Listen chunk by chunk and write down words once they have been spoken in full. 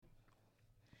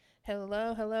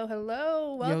Hello, hello, hello.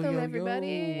 Yo, Welcome, yo,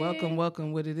 everybody. yo. Welcome,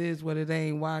 welcome. What it is, what it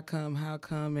ain't, why come, how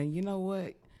come. And you know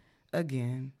what?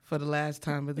 Again, for the last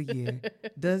time of the year,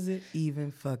 does it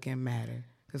even fucking matter?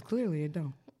 Because clearly it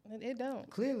don't. It don't.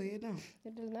 Clearly it don't.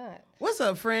 It does not. What's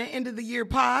up, friend? End of the year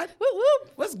pod. Whoop,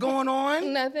 whoop. What's going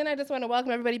on? Nothing. I just want to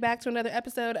welcome everybody back to another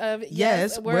episode of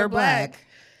Yes, we're Black. black.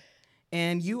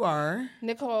 And you are.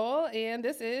 Nicole, and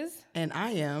this is... And I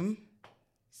am.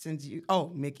 Since you.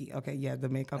 Oh, Mickey. Okay, yeah, the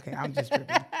Mick. Okay, I'm just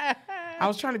tripping. I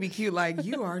was trying to be cute, like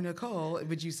you are Nicole,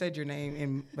 but you said your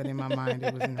name, but in my mind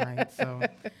it wasn't right. So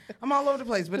I'm all over the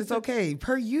place, but it's okay.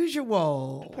 Per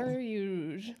usual. Per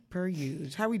usual. Per usual.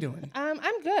 How we doing? I'm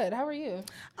good. How are you?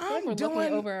 I'm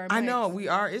doing. Over our I know mics. we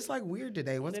are. It's like weird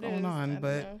today. What's It going is. I on? don't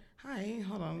But know. hi,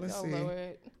 hold on. Let's I'll see. lower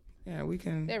it. Yeah, we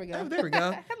can. There we go. Oh, there we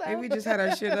go. Hello. Hey, we just had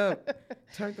our shit up.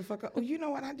 Turn the fuck up. Oh, you know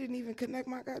what? I didn't even connect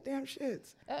my goddamn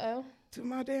shits Uh-oh. to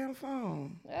my damn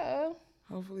phone. Uh-oh.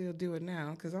 Hopefully he'll do it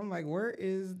now, because I'm like, where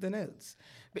is the notes?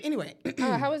 But anyway.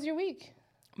 How was your week?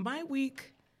 My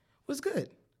week was good.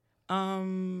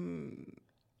 I'm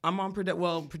on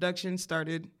production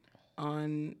started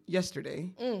on yesterday.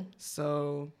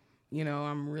 So,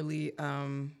 I'm really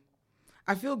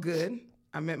I feel good.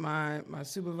 I met my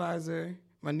supervisor,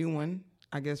 my new one,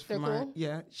 I guess for They're my cool?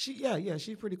 yeah,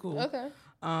 she's pretty cool. Okay.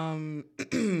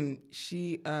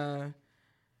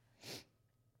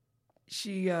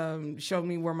 She showed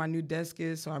me where my new desk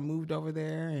is, so I moved over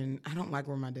there, and I don't like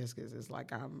where my desk is. It's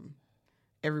like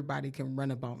everybody can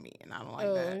run up on me, and I don't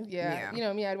like that. Yeah. You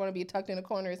know me, I'd want to be tucked in a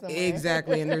corner somewhere.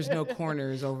 Exactly, and there's no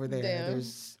corners over there.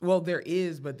 Damn. There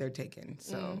is, but they're taken.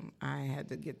 So I had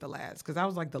to get the last, because I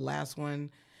was like the last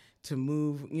one to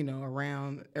move,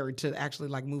 around, or to actually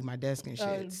like move my desk and shit.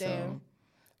 Oh, damn. So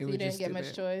it was You didn't just get much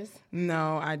stupid. choice?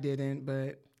 No, I didn't,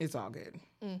 but it's all good.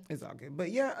 It's all good. But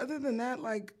yeah, other than that,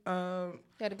 like You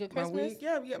had a good my Christmas? week,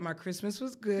 yeah, my Christmas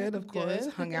was good, of course.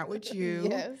 Good. Hung out with you.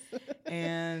 Yes.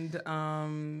 and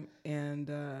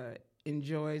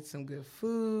enjoyed some good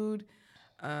food.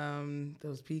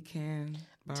 Those pecan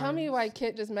bars. Tell me why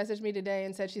Kit just messaged me today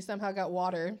and said she somehow got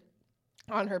water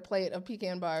on her plate of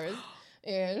pecan bars.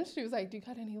 And she was like, "Do you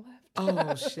got any left?"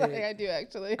 Oh, shit. Like, I do,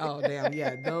 actually. Oh, damn.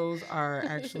 Yeah, those are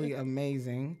actually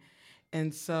amazing.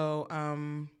 And so,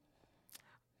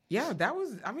 yeah, that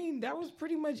was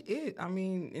pretty much it.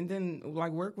 And then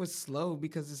like work was slow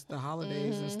because it's the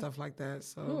holidays and stuff like that.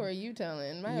 So Who are you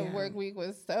telling? My Yeah. work week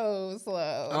was so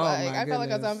slow. Oh, like, my I felt like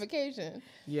I was goodness. on vacation.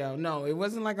 yeah, no, it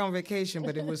wasn't like on vacation,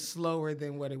 but it was slower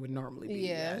than what it would normally be.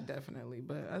 Yeah. Definitely.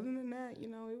 But other than that, it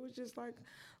was just like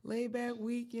laid back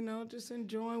week, just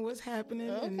enjoying what's happening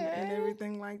and Okay.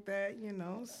 everything like that,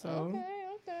 So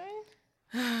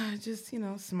Okay. just,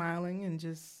 smiling and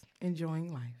just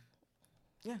enjoying life.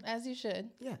 As you should.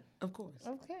 Yeah, of course.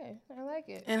 Okay. I like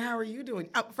it. And how are you doing?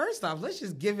 First off, let's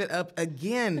just give it up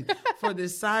again for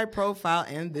this side profile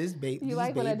and this baby. You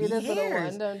like when I do this little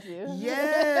one, don't you?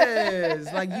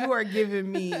 Yes. Like you are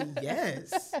giving me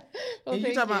yes. Well, and you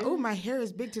thank talking about, you. oh, my hair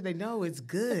is big today. No, it's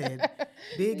good.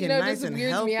 Big You and know, nice this and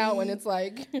weirds healthy. me out when it's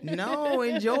like... No,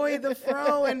 enjoy the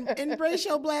fro and embrace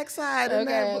your black side in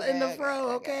the Okay, fro,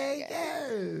 okay. okay?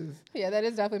 Yes. Yeah, that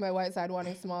is definitely my white side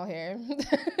wanting small hair.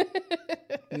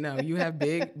 No, you have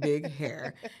big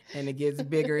hair, and it gets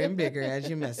bigger and bigger as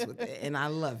you mess with it, and I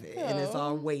love it, and it's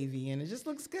all wavy, and it just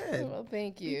looks good. Well,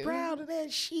 thank you. Be proud of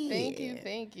that shit.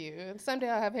 Thank you. Someday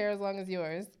I'll have hair as long as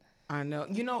yours. I know,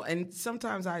 and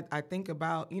sometimes I think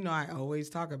about, I always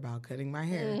talk about cutting my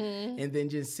hair, and then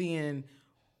just seeing.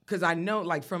 Because I know,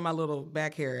 like, from my little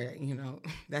back hair,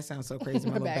 that sounds so crazy,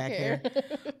 my little back hair.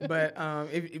 But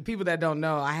if people that don't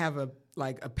know, I have a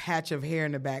patch of hair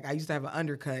in the back. I used to have an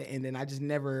undercut, and then I just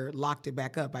never locked it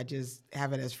back up. I just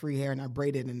have it as free hair, and I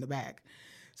braid it in the back.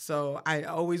 So I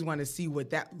always want to see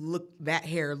what that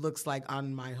hair looks like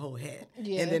on my whole head.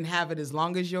 Yeah. And then have it as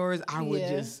long as yours. I would Yeah.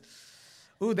 just...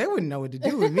 Ooh, they wouldn't know what to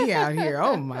do with me out here.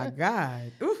 Oh, my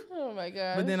God. Ooh. Oh my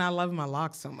god. But then I love my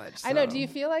locks so much. I know. so. Do you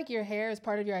feel like your hair is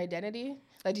part of your identity?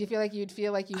 Like, do you feel like you'd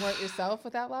feel like you weren't yourself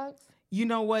without locks? You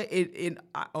know what?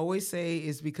 I always say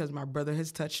it's because my brother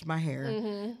has touched my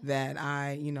hair that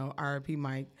I, R.I.P.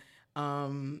 Mike.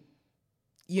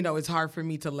 It's hard for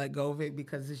me to let go of it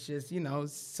because it's just,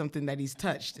 something that he's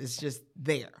touched. It's just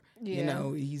there.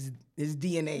 Yeah. His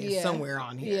DNA is Yeah. somewhere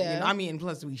on here. Yeah.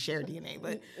 Plus we share DNA,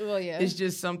 but Well, yeah. it's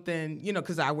just something,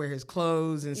 because I wear his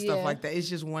clothes and stuff Yeah. like that. It's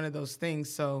just one of those things.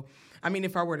 So,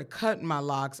 if I were to cut my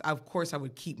locks, of course I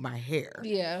would keep my hair.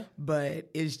 Yeah. But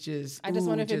it's just. I just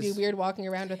wonder if it'd be weird walking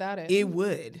around without it. It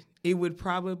would. It would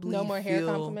probably. No more hair feel-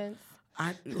 compliments.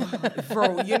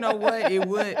 You know what? It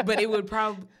would, but it would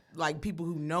probably, like, people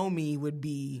who know me would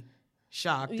be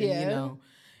shocked. Yeah. And,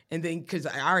 And then, because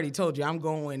I already told you, if I'm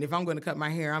going to cut my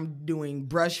hair, I'm doing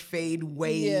brush fade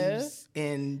waves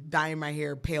and dyeing my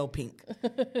hair pale pink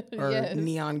or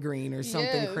neon green or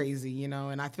something crazy,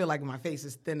 And I feel like my face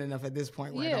is thin enough at this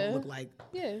point where I don't look like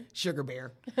Sugar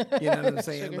Bear. You know what I'm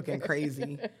saying? Looking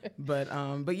crazy. But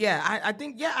yeah, I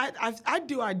think, I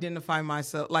do identify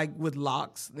myself like with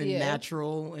locks and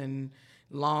natural and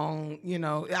long,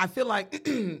 I feel like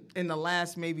in the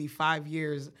last maybe 5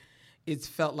 years, it's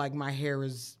felt like my hair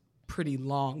is pretty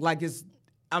long. Like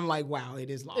I'm like, wow, it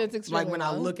is long. It's extremely like when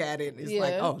long. I look at it, it's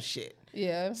like, oh shit.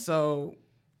 Yeah. So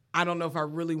I don't know if I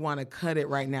really want to cut it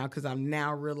right now because I'm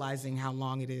now realizing how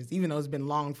long it is, even though it's been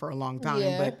long for a long time.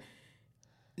 Yeah. But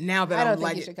now that I don't I'm think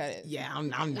like, you should cut it. Yeah, I'm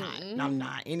not. I'm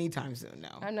not anytime soon.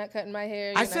 No. I'm not cutting my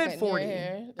hair. I said 40.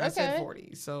 I said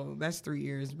 40. So that's 3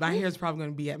 years. My hair is probably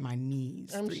going to be at my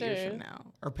knees I'm 3 sure. years from now,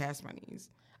 or past my knees.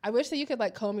 I wish that you could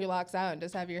like comb your locks out and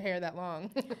just have your hair that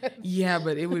long. Yeah,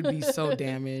 but it would be so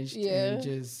damaged and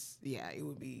it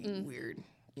would be weird.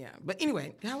 Yeah. But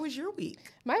anyway, how was your week?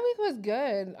 My week was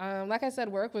good. Like I said,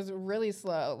 work was really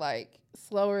slow, like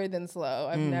slower than slow.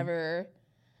 I've never,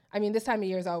 this time of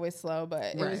year is always slow,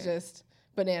 but it was just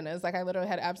bananas. Like I literally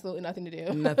had absolutely nothing to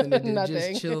do. Nothing to do.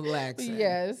 Just chillax.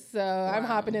 Yes. So I'm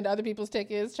hopping into other people's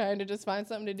tickets, trying to just find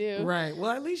something to do. Right.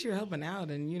 Well, at least you're helping out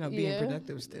and, being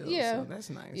productive still. Yeah. So that's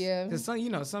nice. Yeah. Because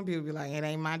some people be like, it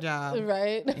ain't my job.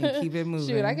 Right. And keep it moving.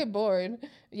 Shoot, I get bored.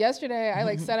 Yesterday,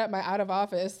 I set up my out of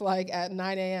office at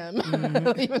 9 a.m.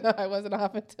 Even though I wasn't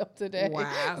off until today. Wow.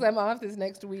 Because I'm off this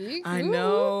next week. I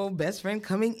know. Best friend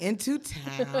coming into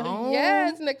town.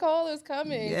 Yes, Nicole is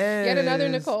coming. Yes. Yet another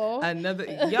Nicole.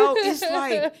 Yo, it's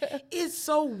like, it's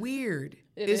so weird.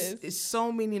 It's so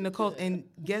many Nicoles. And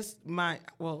guess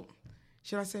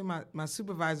should I say my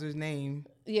supervisor's name?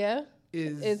 Yeah.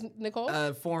 Is Nicole?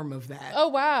 A form of that. Oh,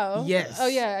 wow. Yes. Oh,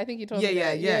 yeah. I think you told me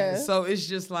that. Yeah. So it's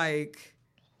just like,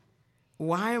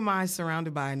 why am I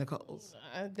surrounded by Nicoles?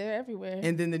 They're everywhere.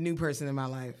 And then the new person in my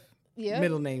life. Yeah.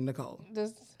 Middle name Nicole.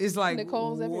 It's like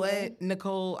Nicole's everywhere. What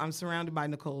Nicole? I'm surrounded by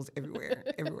Nicoles everywhere.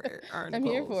 Everywhere are Nicoles. I'm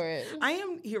here for it. I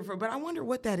am here for it, but I wonder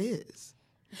what that is.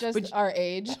 Just our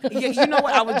age. Yeah, you know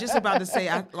what? I was just about to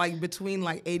say, between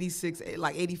 86,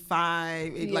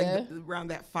 85, around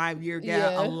that 5-year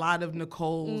gap, a lot of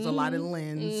Nicoles, a lot of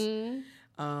Lynn's.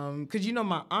 Because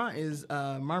my aunt is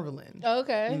Marvelyn. Oh,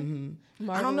 okay. Mm-hmm.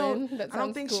 Marvelyn. I don't know. That I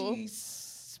don't think cool. she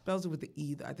spells it with the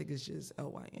E. I think it's just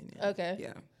Lyn. Okay.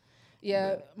 Yeah.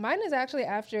 Yeah. Mine is actually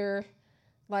after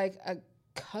a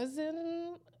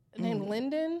cousin named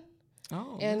Lyndon.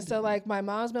 Oh. And so my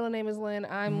mom's middle name is Lynn.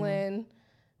 I'm Lynn.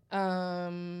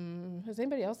 Is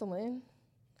anybody else a Lynn?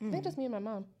 I think just me and my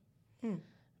mom.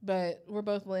 But we're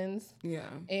both Lynn's. Yeah.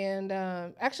 And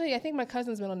actually, I think my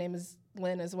cousin's middle name is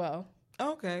Lynn as well.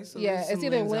 Okay. So yeah, it's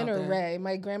either Lynn's Lynn or there. Ray.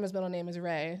 My grandma's middle name is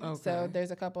Ray. Okay. So there's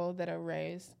a couple that are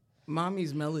Rays.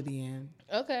 Mommy's Melody Ann.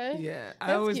 Okay. Yeah,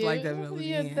 That's I always cute. like that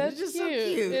Melody Ann. That's it's just cute. so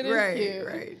cute. It is right, cute.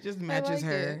 right. Just matches like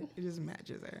her. it. It just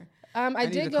matches her. I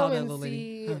need did to go call that and little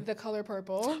lady. see The Color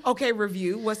Purple. Okay,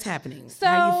 review. What's happening? So,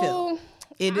 how you feel?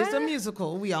 It is a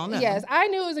musical. We all know. Yes, I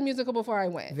knew it was a musical before I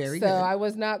went. Very so good. I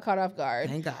was not caught off guard.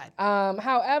 Thank God.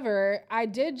 However, I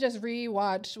did just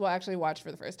watch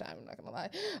for the first time, I'm not going to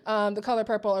lie, The Color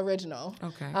Purple original.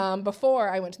 Okay. Before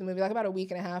I went to the movie, about a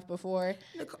week and a half before.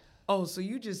 Oh, so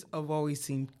you just have always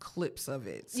seen clips of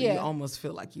it. So Yeah. you almost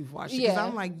feel like you've watched it. Yeah. Because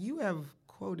I'm like, you have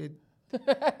quoted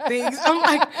things. I'm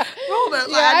like, hold up.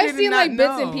 Yeah, I I've seen did not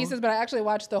bits and know. pieces, but I actually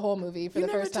watched the whole movie for You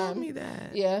the never first told time. me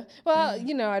that. Yeah. Well,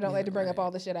 I don't like to bring up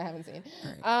all the shit I haven't seen.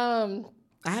 Right.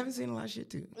 I haven't seen a lot of shit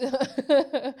too.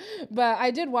 But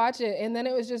I did watch it, and then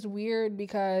it was just weird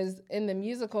because in the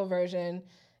musical version,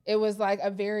 it was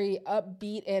a very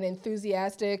upbeat and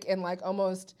enthusiastic and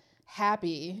almost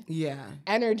happy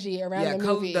energy around the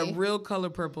movie. The real Color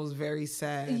Purple is very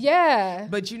sad. Yeah.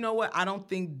 But you know what? I don't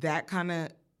think that kind of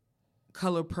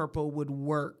Color Purple would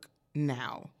work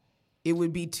now. It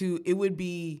would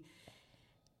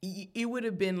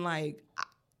have been like,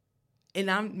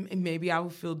 and maybe I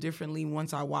would feel differently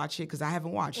once I watch it because I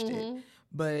haven't watched it.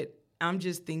 But I'm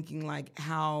just thinking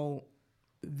how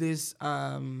this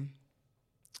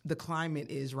the climate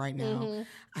is right now.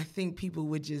 I think people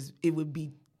would it would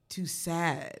be too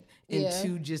sad and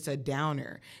too just a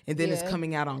downer. And then it's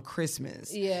coming out on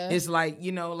Christmas. Yeah. It's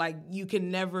you can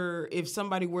never, if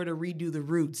somebody were to redo The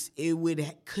Roots,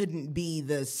 it couldn't be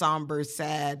the somber,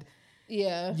 sad,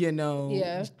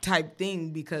 type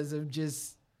thing because of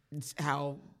just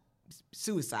how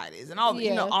suicide is and all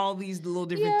all these little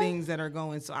different things that are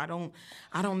going. So I don't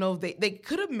know if they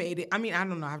could have made it. I mean, I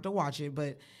don't know. I have to watch it,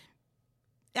 but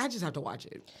I just have to watch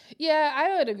it. Yeah,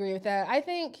 I would agree with that. I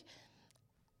think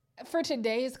for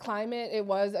today's climate, it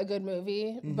was a good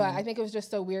movie, but I think it was just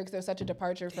so weird because it was such a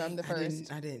departure from the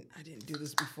first. I didn't do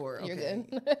this before. Okay. You're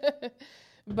good.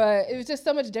 But it was just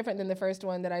so much different than the first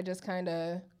one that I just kind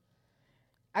of,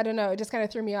 I don't know, it just kind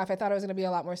of threw me off. I thought it was going to be a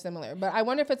lot more similar. But I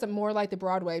wonder if it's more like the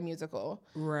Broadway musical.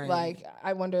 Right. Like,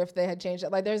 I wonder if they had changed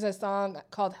it. Like, there's a song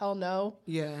called Hell No.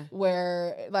 Yeah.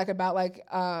 Where, like, about, like,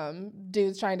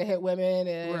 dudes trying to hit women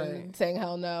and saying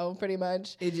hell no, pretty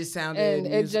much. It just sounded... And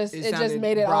it just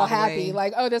made it all happy.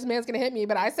 Like, oh, this man's going to hit me,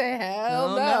 but I say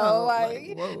hell no.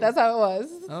 Like, that's how it was.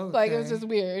 Okay. Like, it was just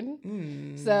weird.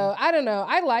 So, I don't know.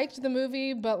 I liked the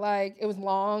movie, but, like, it was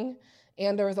long,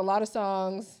 and there was a lot of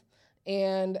songs.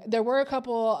 And there were a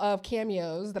couple of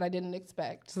cameos that I didn't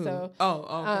expect. Who? So,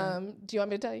 okay. Do you want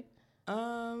me to tell you?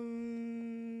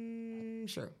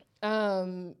 Sure.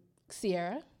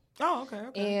 Sierra. Oh, okay.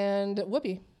 And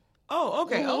Whoopi. Oh,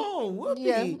 okay. Oh,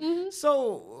 Whoopi. Yeah.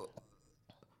 So,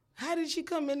 how did she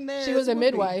come in there? She was a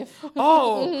midwife.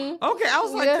 Oh, okay. I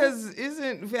was like, because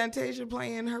isn't Fantasia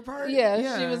playing her part?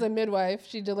 Yeah, she was a midwife.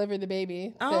 She delivered the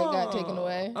baby that got taken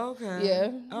away. Okay.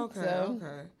 Yeah. Okay. So.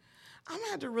 Okay. I'm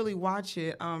gonna have to really watch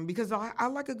it because I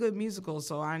like a good musical,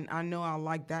 so I know I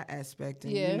like that aspect.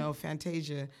 And you know,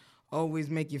 Fantasia always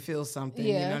make you feel something.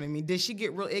 You know what I mean? Did she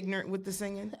get real ignorant with the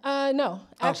singing? No,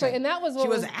 actually, and that was what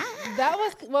that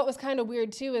was what was kind of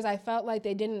weird too. Is I felt like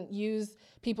they didn't use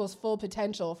people's full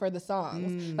potential for the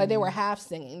songs. Like they were half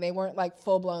singing, they weren't like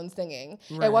full blown singing.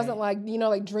 Right. It wasn't like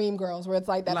like Dreamgirls where it's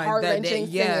like that heart wrenching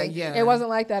singing. Yeah. It wasn't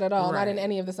like that at all. Not in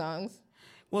any of the songs.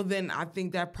 Well, then I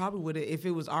think that probably would have, if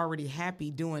it was already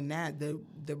happy doing that, the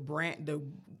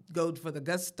go for the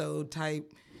gusto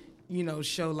type,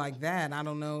 show like that. I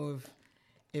don't know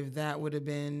if that would have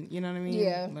been, you know what I mean?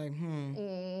 Yeah. Like,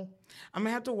 I'm gonna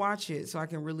have to watch it so I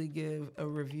can really give a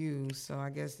review. So I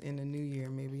guess in the new year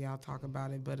maybe I'll talk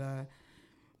about it. But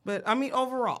I mean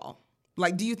overall,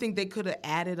 like, do you think they could have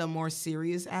added a more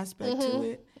serious aspect to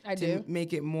it? I do. To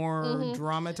make it more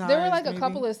dramatized. There were like a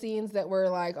couple of scenes that were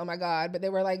like, oh my God, but they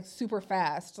were like super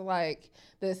fast. Like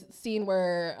this scene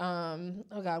where,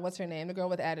 oh God, what's her name? The girl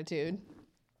with attitude.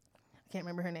 I can't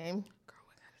remember her name. Girl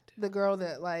with attitude. The girl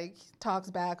that like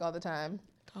talks back all the time.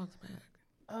 Talks back.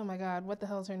 Oh my God, what the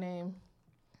hell's her name?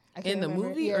 I can't remember.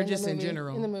 Movie or just in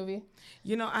general? In the movie.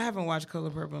 I haven't watched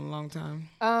Color Purple in a long time.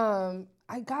 I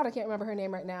can't remember her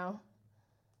name right now.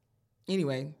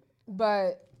 Anyway.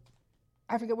 But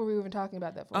I forget what we were even talking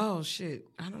about that for. Oh, shit.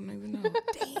 I don't even know.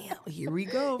 Damn. Here we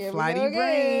go. Flighty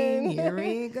brain. Here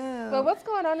we go. But what's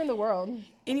going on in the world?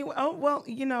 Anyway,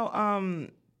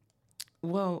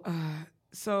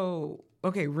 so,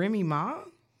 okay, Remy Ma?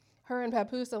 Her and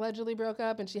Papoose allegedly broke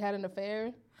up and she had an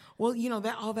affair. Well,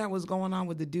 that all that was going on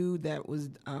with the dude that was,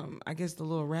 I guess the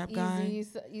little rap guy.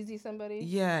 Easy somebody.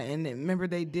 Yeah, and remember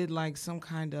they did like some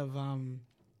kind of...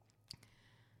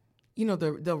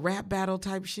 the rap battle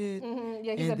type shit. Mm-hmm.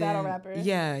 Yeah, he's a battle rapper.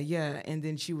 Yeah. And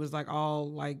then she was like all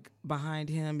like behind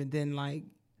him, and then like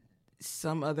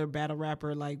some other battle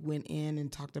rapper like went in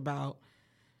and talked about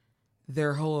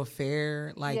their whole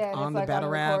affair on the battle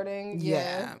rap. Recording.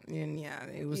 Yeah. And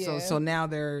it was so now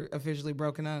they're officially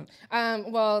broken up.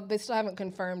 Well, they still haven't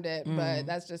confirmed it, but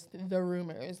that's just the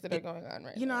rumors that are going on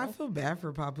right now. I feel bad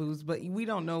for Papoose, but we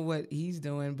don't know what he's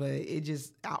doing, but it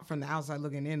just out from the outside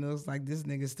looking in, it looks like this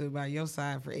nigga stood by your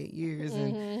side for 8 years.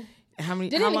 And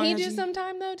didn't he do some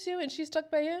time though too, and she stuck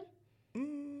by him?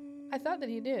 I thought that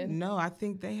he did. No, I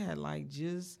think they had like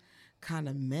just kind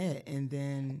of met, and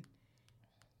then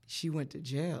she went to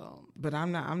jail, but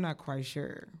I'm not quite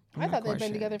sure. I thought they'd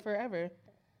been together forever.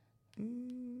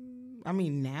 I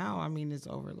mean, now, it's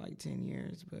over like 10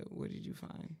 years, but what did you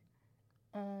find?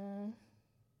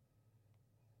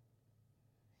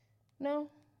 No,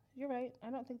 you're right. I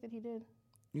don't think that he did.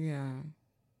 Yeah.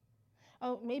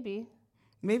 Oh, maybe.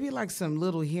 Maybe like some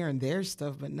little here and there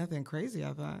stuff, but nothing crazy,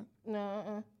 I thought.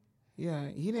 No, Yeah,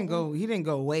 he didn't go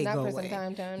away. Not go for away.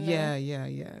 some time. No.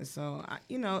 Yeah. So,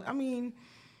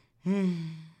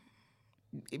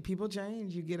 people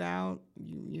change. You get out.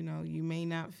 You may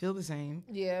not feel the same.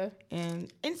 Yeah.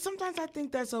 And sometimes I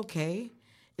think that's okay,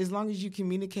 as long as you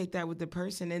communicate that with the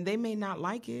person, and they may not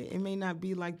like it. It may not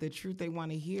be like the truth they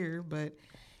want to hear, but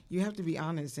you have to be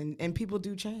honest. And people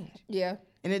do change. Yeah.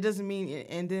 And it doesn't mean.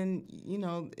 And then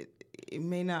it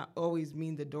may not always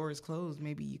mean the door is closed.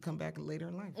 Maybe you come back later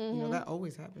in life. That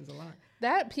always happens a lot.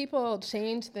 That people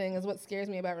change thing is what scares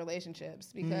me about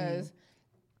relationships, because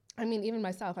even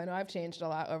myself, I know I've changed a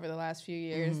lot over the last few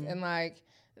years, and like,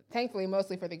 thankfully,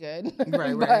 mostly for the good.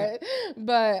 Right.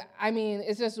 But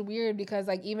it's just weird because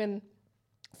like even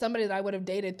somebody that I would have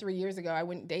dated 3 years ago, I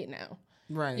wouldn't date now.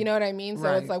 Right. You know what I mean? So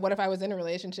Right. it's like, what if I was in a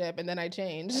relationship and then I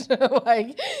changed? Like, But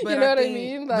you know what I think,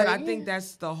 mean? But Like, I think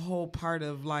that's the whole part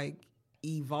of like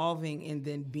evolving and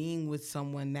then being with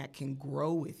someone that can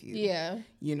grow with you. yeah.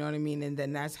 You know what I mean? And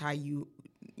then that's how you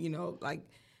know, like,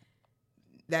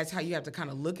 that's how you have to kind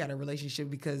of look at a relationship,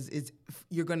 because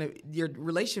your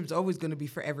relationship's always going to be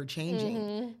forever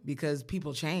changing because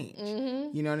people change.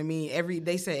 You know what I mean?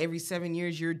 They say every 7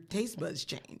 years your taste buds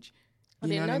change.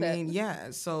 You know what I mean?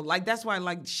 Yeah. So like, that's why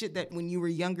like shit that when you were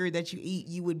younger that you eat,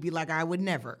 you would be like, I would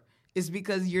never. It's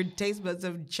because your taste buds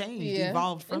have changed,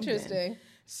 evolved from then.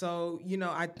 So, you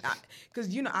know,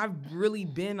 because, you know, I've really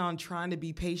been on trying to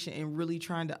be patient and really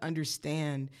trying to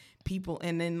understand people,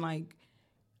 and then like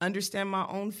understand my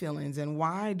own feelings and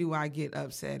why do I get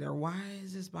upset or why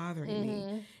is this bothering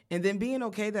me? And then being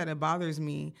okay that it bothers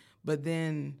me, but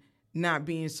then not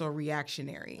being so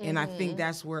reactionary. And I think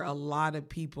that's where a lot of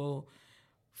people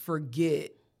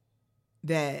forget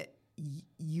that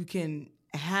you can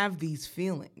have these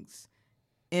feelings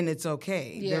and it's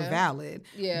okay. They're valid.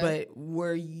 Yeah. But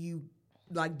where you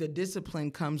like the discipline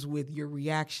comes with your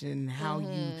reaction and how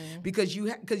you, because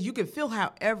you can feel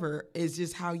however, it's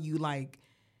just how you like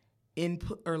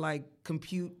input or like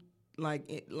compute like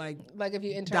if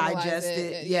you digest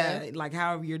it, like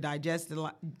however you're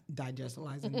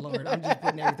digestalizing. Lord, I'm just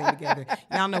putting everything together.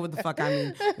 Y'all know what the fuck I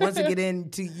mean. Once you get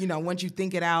into, you know, once you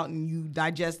think it out and you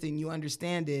digest it and you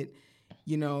understand it,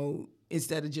 you know,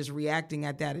 instead of just reacting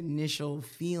at that initial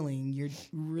feeling, you're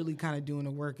really kind of doing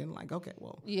the work and like, okay,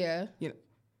 well, you know,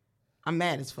 I'm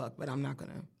mad as fuck, but I'm not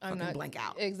gonna fucking blank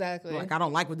out. Exactly. Like, I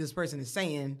don't like what this person is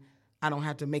saying. I don't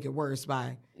have to make it worse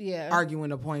by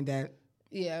arguing a point that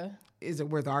isn't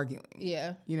worth arguing.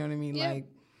 Yeah. You know what I mean? Yeah. Like,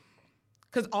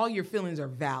 because all your feelings are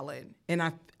valid. And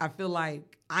I feel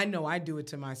like, I know I do it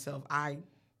to myself. I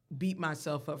beat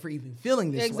myself up for even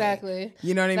feeling this way. Exactly.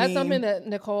 You know what I mean? That's something that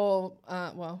Nicole,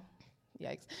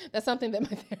 yikes. That's something that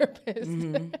my therapist,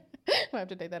 I have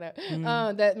to take that out,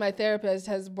 that my therapist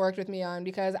has worked with me on,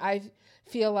 because I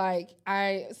feel like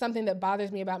something that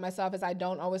bothers me about myself is I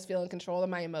don't always feel in control of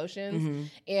my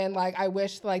emotions. And like, I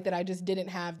wish like that I just didn't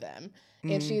have them.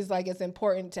 And she's like, it's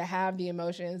important to have the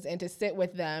emotions and to sit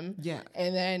with them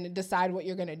and then decide what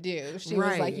you're going to do. She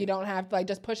was like, you don't have, like,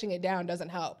 just pushing it down doesn't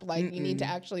help. Like, you need to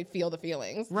actually feel the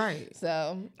feelings. Right.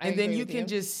 So, and then you can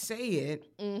just say it,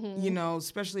 you know,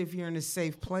 especially if you're in a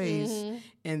safe place.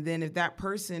 And then if that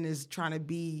person is trying to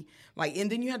be like,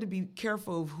 and then you have to be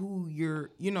careful of who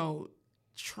you're, you know,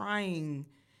 trying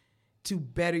to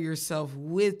better yourself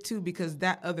with too, because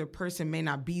that other person may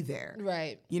not be there.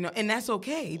 Right. You know, and that's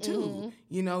okay too.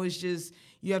 You know, it's just,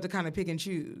 you have to kind of pick and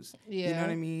choose. Yeah. You know what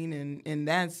I mean? And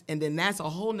then that's a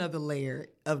whole nother layer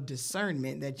of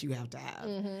discernment that you have to have.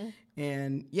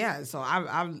 And yeah, so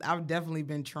I've definitely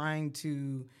been trying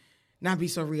to not be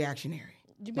so reactionary.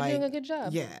 You've been doing a good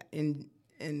job. Yeah. And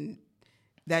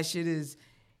that shit it's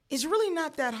really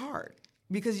not that hard.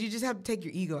 Because you just have to take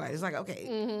your ego out. It's like,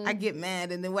 okay, I get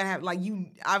mad, and then what happens? Like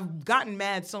I've gotten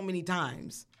mad so many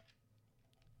times.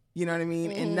 You know what I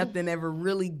mean? And nothing ever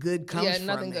really good comes from it. Yeah,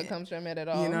 nothing good comes from it at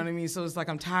all. You know what I mean? So it's like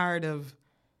I'm tired of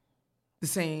the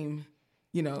same,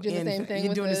 you know,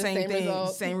 you're doing the same thing,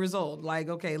 same result. Like,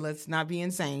 okay, let's not be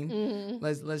insane.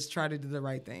 Let's try to do the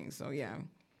right thing. So yeah.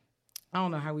 I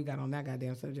don't know how we got on that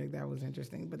goddamn subject. That was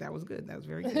interesting, but that was good. That was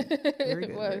very good. Very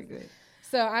good. Very good.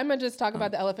 So I'm going to just talk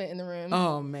about the elephant in the room.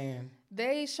 Oh, man.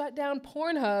 They shut down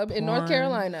PornHub in North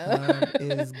Carolina.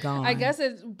 Is gone. I guess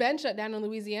it's been shut down in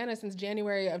Louisiana since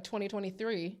January of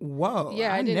 2023. Whoa.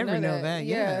 Yeah, I didn't never know that.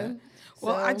 Yeah.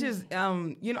 Well, I just,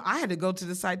 you know, I had to go to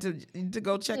the site to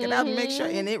go check it out and make sure.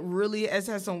 And it really has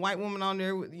some white woman on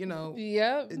there, with, you know,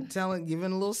 giving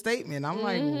a little statement. I'm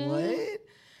like, what?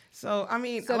 So, I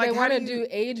mean, so like, they want to do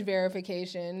age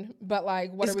verification, but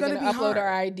like, what are we going to upload our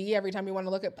ID every time we want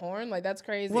to look at porn? Like, that's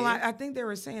crazy. Well, I think they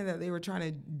were saying that they were trying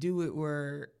to do it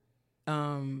where,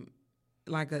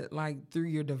 like through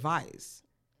your device.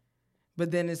 But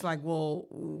then it's like, well,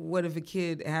 what if a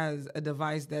kid has a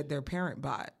device that their parent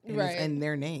bought and it's in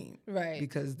their name? Right.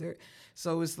 Because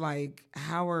so it's like,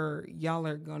 how are y'all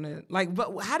going to, like,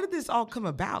 but how did this all come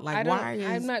about? Like,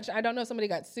 I don't know. Somebody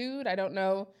got sued. I don't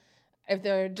know. If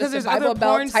they're just a Bible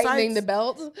belt tightening the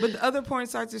belt. But the other porn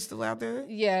sites are still out there?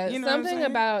 Yeah. You know something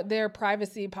about their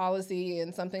privacy policy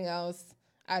and something else.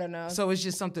 I don't know. So it's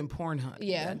just something PornHub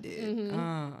did.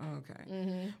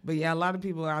 Okay. But yeah, a lot of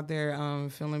people out there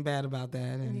feeling bad about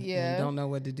that and don't know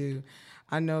what to do.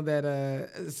 I know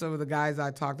that some of the guys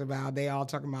I talked about, they all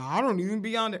talking about, I don't even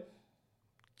be on there.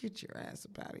 Get your ass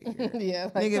up out of here. Yeah,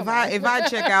 like, nigga, if I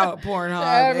check out Pornhub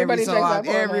Everybody checks out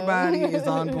Pornhub. everybody is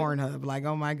on Pornhub. Like,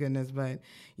 oh my goodness. But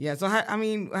yeah, so how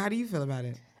do you feel about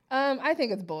it? I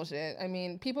think it's bullshit. I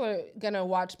mean, people are gonna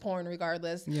watch porn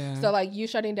regardless. Yeah. So like you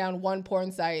shutting down one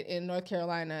porn site in North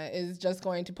Carolina is just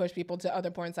going to push people to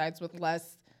other porn sites with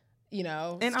less, you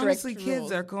know, and strict honestly, rules.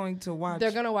 Kids are going to watch.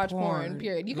 They're gonna watch porn.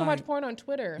 Period. You can watch porn on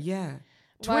Twitter. Yeah.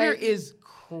 Twitter Like, is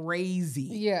crazy.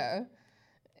 Yeah.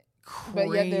 Crazy.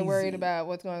 But yet they're worried about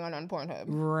what's going on PornHub.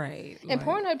 Right. And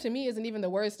Pornhub to me isn't even the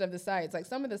worst of the sites. Like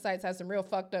some of the sites have some real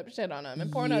fucked up shit on them,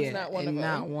 and Pornhub's not one of them.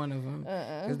 Not one of them.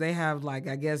 Because they have like,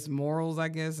 I guess, morals. I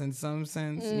guess in some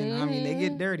sense, you know. I mean, they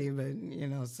get dirty, but you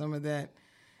know, some of that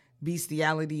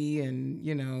bestiality and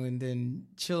you know, and then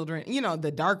children. You know,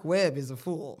 the dark web is a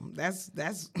fool. That's.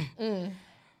 that's.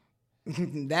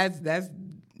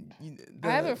 I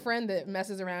have a friend that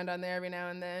messes around on there every now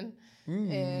and then,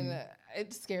 and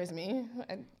it scares me.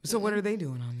 So what are they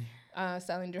doing on there?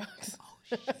 Selling drugs. Oh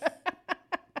shit.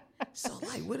 So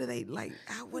like, what are they like?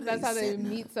 That's how they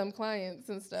meet some clients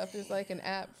and stuff. There's like an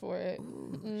app for it.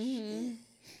 Ooh,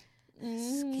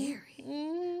 that's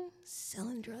scary.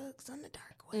 Selling drugs on the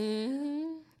dark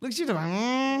web. Look, she's like,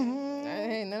 That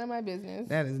ain't none of my business.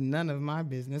 That is none of my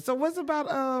business. So what's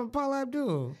about Paula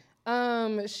Abdul?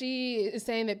 She is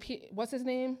saying that what's his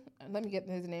name? Let me get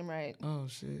his name right. Oh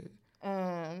shit.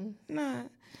 Nah.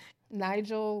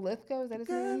 Nigel Lithgow, is that his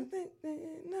name?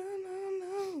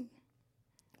 No.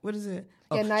 What is it?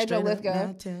 Yeah, Nigel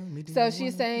Lithgow. Me, so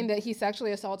she's saying that he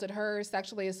sexually assaulted her,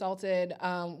 sexually assaulted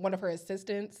one of her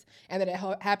assistants, and that it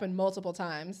happened multiple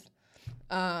times.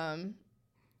 Wow.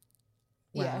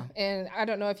 Yeah, and I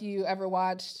don't know if you ever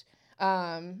watched.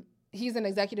 He's an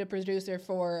executive producer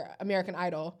for American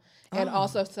Idol, and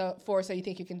also for So You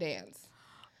Think You Can Dance.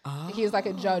 He was like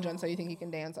a judge on So You Think You Can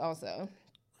Dance also.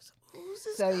 Who's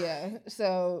this So guy? yeah,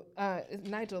 so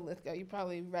Nigel Lithgow, you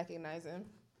probably recognize him.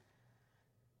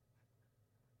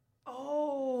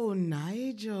 Oh,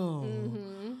 Nigel.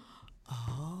 Mm-hmm.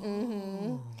 Oh.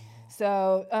 Mm-hmm.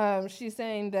 So she's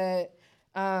saying that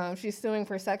she's suing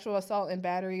for sexual assault and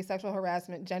battery, sexual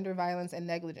harassment, gender violence, and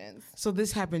negligence. So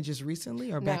this happened just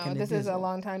recently or back in the day? No, this is a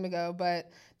long time ago,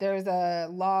 but there's a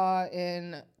law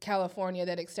in California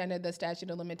that extended the statute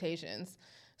of limitations.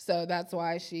 So that's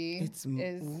why she is...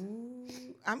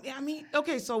 I mean,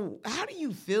 okay, so how do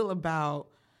you feel about...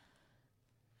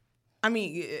 I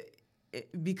mean,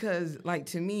 because, like,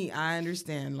 to me, I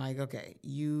understand, like, okay,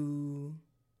 you...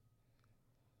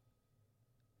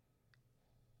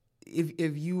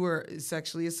 If you were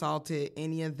sexually assaulted,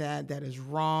 any of that is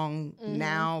wrong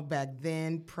now, back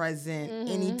then, present,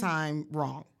 anytime,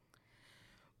 wrong.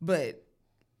 But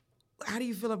how do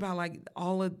you feel about like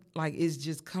all of like it's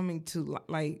just coming to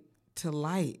light?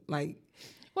 Like,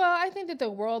 well, I think that the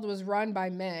world was run by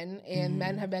men, and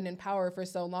men have been in power for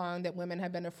so long that women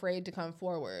have been afraid to come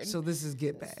forward. So this is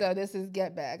get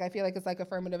back. I feel like it's like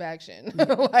affirmative action.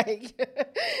 Like,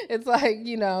 it's like,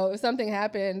 you know, if something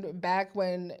happened back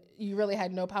when you really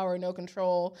had no power, no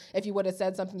control, if you would have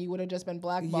said something, you would have just been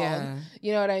blackballed. Yeah.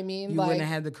 You know what I mean? You wouldn't have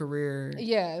had the career.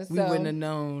 Yeah. We wouldn't have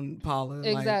known Paula.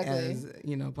 Exactly. Like, as,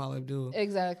 you know, Paula Abdul.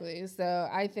 Exactly. So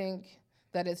I think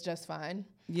that it's just fine.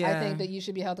 Yeah. I think that you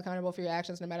should be held accountable for your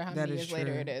actions no matter how many years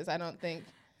later it is. I don't think...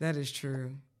 That is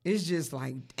true. It's just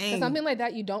like, dang. Something like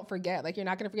that you don't forget. Like, you're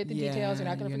not going to forget the details. You're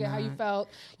not going to forget how you felt.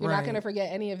 You're not going to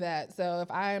forget any of that. So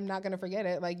if I'm not going to forget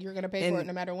it, like, you're going to pay for it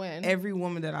no matter when. Every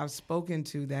woman that I've spoken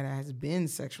to that has been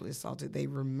sexually assaulted, they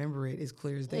remember it as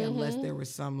clear as day, unless there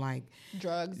was some like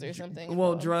drugs or something.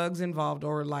 Well, drugs involved,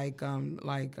 or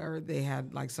or they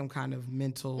had like some kind of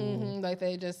mental, like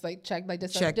they just like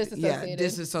disassociated. Yeah,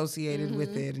 disassociated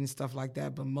with it and stuff like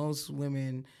that. But most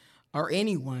women, or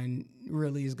anyone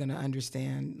really, is going to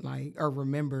understand, like, or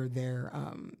remember their,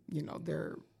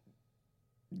 their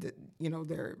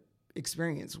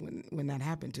experience when that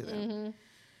happened to them.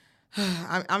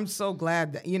 I'm so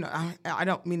glad that, you know, I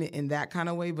don't mean it in that kind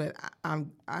of way, but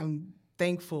I'm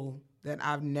thankful that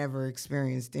I've never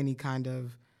experienced any kind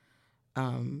of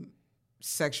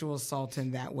sexual assault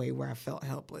in that way where I felt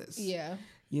helpless. Yeah.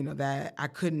 You know, that I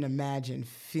couldn't imagine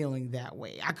feeling that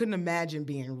way. I couldn't imagine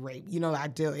being raped. You know, I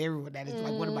tell everyone that it's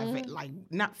like one of my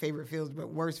not favorite feels, but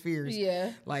worst fears.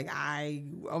 Yeah. Like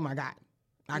oh my God,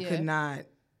 I could not.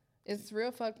 It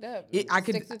real fucked up. I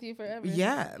could sticks with you forever.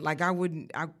 Yeah, like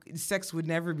sex would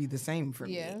never be the same for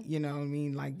me. You know what I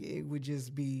mean? Like, it would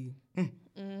just be.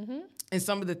 And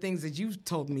some of the things that you've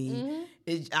told me,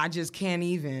 I just can't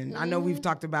even. I know we've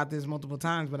talked about this multiple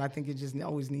times, but I think it just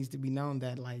always needs to be known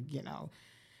that, like, you know,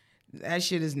 that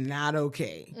shit is not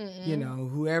okay. You know,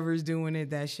 whoever's doing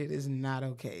it, that shit is not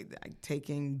okay. Like,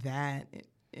 taking that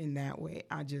in that way.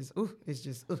 It's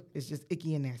just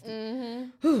icky and nasty.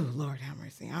 Mm-hmm. Ooh, Lord have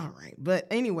mercy. All right. But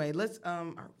anyway, let's,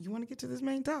 you want to get to this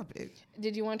main topic?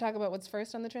 Did you want to talk about what's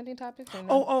first on the trending topics or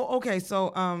no? Oh, okay.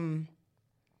 So,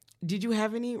 did you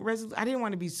have any I didn't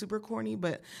want to be super corny,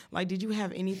 but like, did you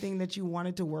have anything that you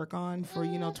wanted to work on for,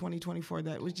 2024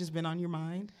 that was just been on your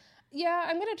mind? Yeah,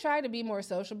 I'm going to try to be more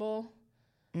sociable.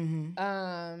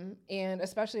 Mm-hmm. And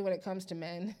especially when it comes to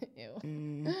men. Ew.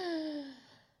 Mm.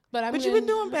 But you've been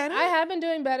doing better. I have been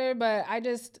doing better, but I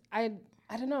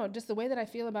don't know, just the way that I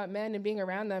feel about men and being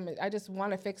around them, I just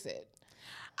want to fix it.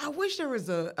 I wish there was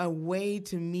a way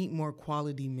to meet more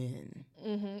quality men.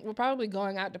 Mm-hmm. We're probably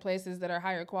going out to places that are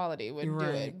higher quality would do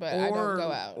it, but I don't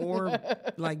go out. Or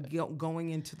like going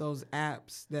into those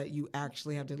apps that you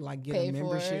actually have to like get Pay a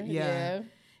membership. For, yeah.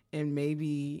 And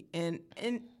maybe and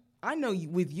I know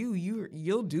with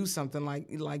you'll do something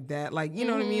like that. Like, you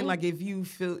know what I mean? Like if you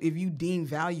deem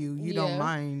value, you don't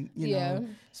mind,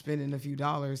 spending a few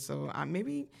dollars. So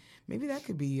maybe that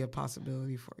could be a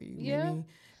possibility for you. Yeah. Maybe.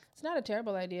 It's not a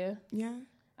terrible idea. Yeah.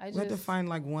 We have to find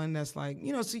like one that's like,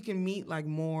 so you can meet like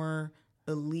more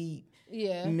elite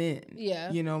men.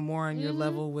 Yeah. More on your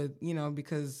level with,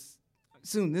 because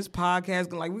soon this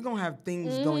podcast, like we're going to have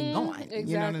things going on.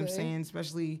 Exactly. You know what I'm saying?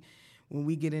 Especially when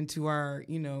we get into our,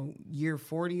 year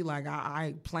 40, like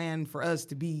I plan for us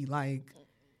to be like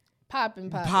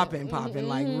popping,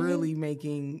 like really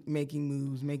making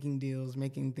moves, making deals,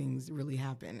 making things really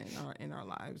happen in our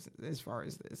lives as far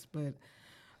as this. But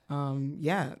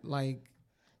like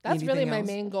that's really my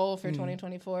main goal for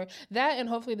 2024. That and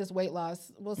hopefully this weight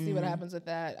loss. We'll see what happens with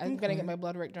that. I'm gonna get my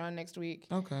blood work drawn next week.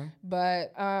 Okay.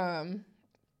 But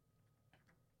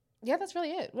yeah, that's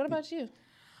really it. What about you?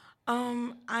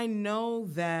 I know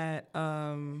that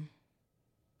I've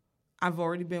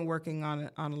already been working on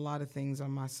a lot of things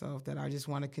on myself that I just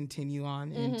want to continue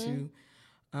on into,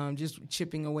 just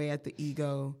chipping away at the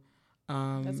ego,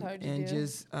 that's hard to do.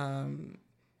 Just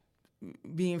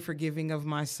being forgiving of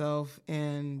myself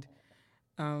and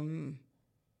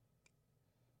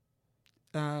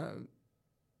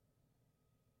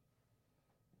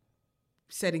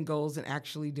setting goals and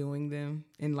actually doing them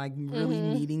and like really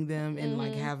meeting them and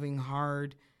like having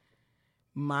hard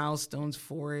milestones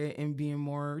for it and being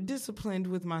more disciplined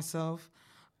with myself.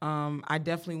 I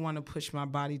definitely want to push my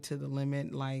body to the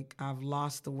limit. Like I've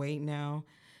lost the weight now.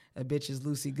 A bitch is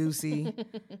loosey-goosey.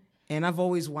 And I've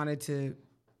always wanted to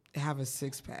have a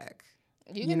six-pack.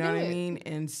 You know what I mean?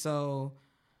 And so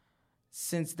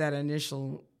since that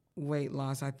initial weight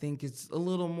loss, I think it's a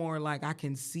little more like I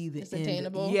can see the end.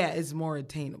 Attainable? Yeah, it's more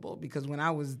attainable because when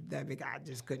I was that big, I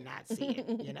just could not see it.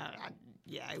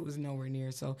 It was nowhere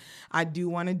near. So I do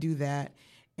want to do that.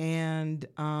 And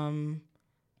and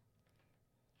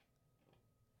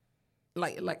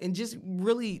just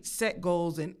really set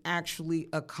goals and actually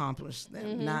accomplish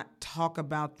them, not talk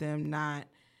about them, not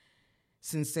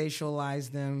sensationalize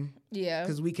them. Yeah.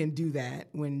 Because we can do that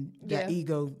when that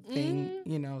ego thing,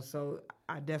 so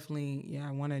I definitely,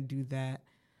 I want to do that.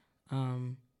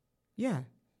 Okay.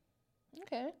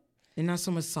 And not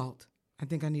so much salt. I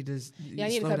think I need to I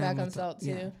need to cut back on salt too.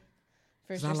 Yeah.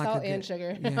 For sure, salt and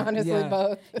sugar, honestly,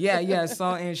 both.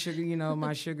 Salt and sugar,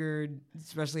 my sugar,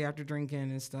 especially after drinking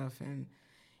and stuff. And,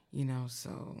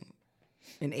 so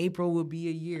in April will be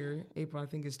a year. April, I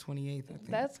think, is 28th, I think.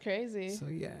 That's crazy. So,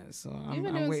 I'm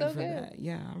waiting for that.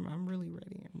 Yeah, I'm really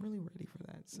ready. I'm really ready for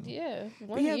that. So. Yeah,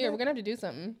 one year. We're going to have to do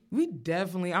something. I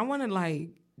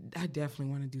definitely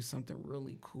want to do something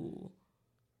really cool.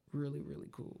 Really, really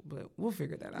cool. But we'll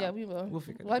figure that out. Yeah, we will. We'll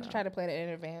figure that out. We'll have to try to plan it in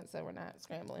advance so we're not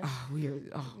scrambling.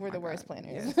 We're the worst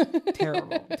planners. Yes.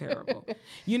 Terrible.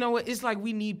 You know what? It's like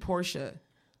we need Portia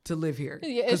to live here.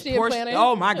 Yeah, is she a planner?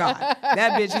 Oh, my God.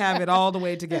 That bitch have it all the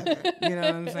way together. You know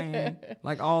what I'm saying?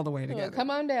 Like all the way together. Well,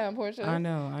 come on down, Portia. I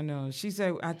know. She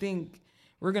said, I think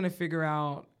we're going to figure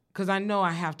out, because I know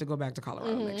I have to go back to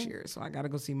Colorado next year. So I got to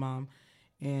go see Mom.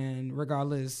 And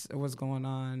regardless of what's going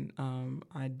on,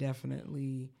 I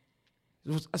definitely...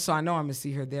 So I know I'm going to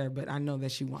see her there, but I know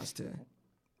that she wants to,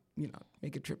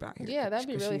 make a trip out here. Yeah, that'd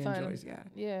be really fun. Enjoys,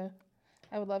 yeah.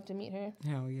 I would love to meet her.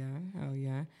 Hell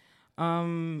yeah.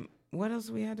 What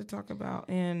else we had to talk about?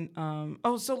 And, I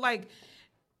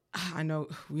know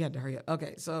we had to hurry up.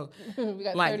 Okay, so. we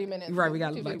got 30 minutes. Right, we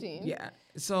got 2:15. Yeah.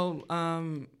 So,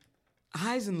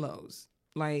 highs and lows.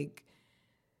 Like,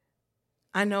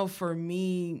 I know for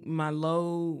me, my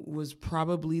low was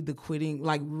probably the quitting,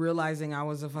 like realizing I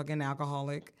was a fucking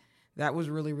alcoholic. That was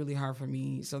really, really hard for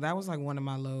me. So that was like one of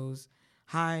my lows.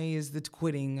 High is the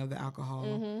quitting of the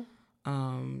alcohol.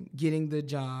 Getting the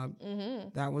job.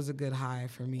 That was a good high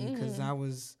for me because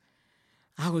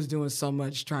I was doing so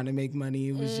much trying to make money.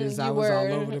 It was just, I was were.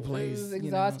 all over the place. It was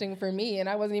exhausting for me, and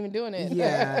I wasn't even doing it.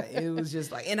 Yeah, it was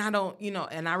just like, and I don't,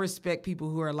 and I respect people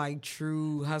who are like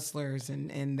true hustlers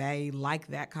and they like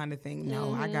that kind of thing.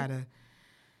 No,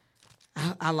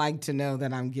 I like to know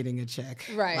that I'm getting a check.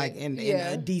 Right. Like, and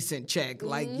a decent check,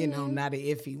 like, not an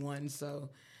iffy one. So,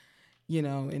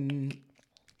 and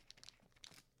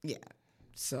yeah.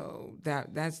 So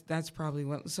that's probably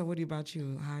what. So what about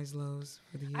you? Highs, lows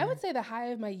for the year? I would say the high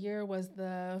of my year was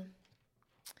the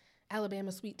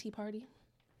Alabama Sweet Tea Party.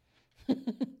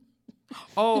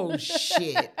 Oh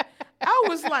shit! I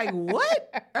was like,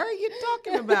 what are you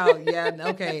talking about? Yeah,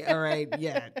 okay, all right,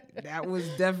 yeah, that was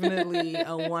definitely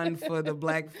a one for the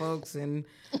black folks and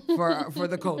for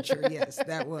the culture. Yes,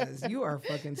 that was. You are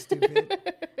fucking stupid.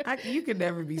 You could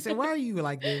never be serious. Why are you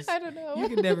like this? I don't know. You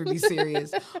could never be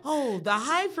serious. Oh, the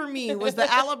high for me was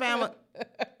the Alabama.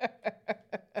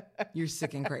 You're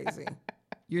sick and crazy.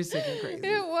 You're sick and crazy.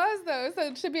 It was, though. So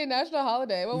it should be a national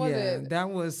holiday. What was it? That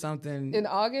was something. In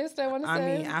August, I want to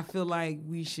say. I mean, I feel like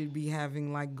we should be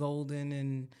having like golden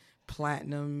and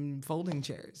platinum folding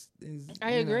chairs.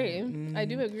 I agree. I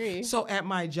do agree. So at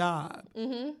my job,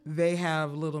 they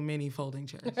have little mini folding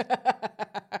chairs.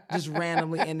 Just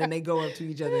randomly. And then they go up to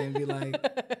each other and be like,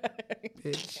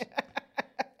 bitch,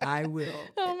 I will.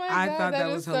 Oh my I God, thought that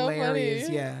was so hilarious.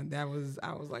 funny. Yeah,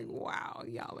 I was like, wow,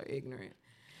 y'all are ignorant.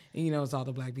 And it's all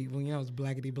the black people. It's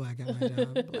blackity black at my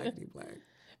job. Blackity black.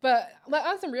 But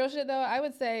on some real shit, though, I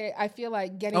would say I feel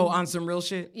like getting... Oh, on some real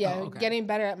shit? Yeah, oh, okay. Getting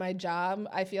better at my job.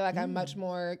 I feel like I'm much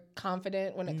more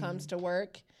confident when it comes to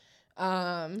work.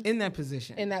 In that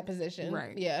position.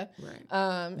 Right. Yeah.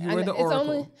 Right. You were the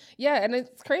oracle. And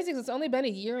it's crazy because it's only been a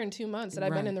year and 2 months that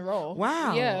I've been in the role.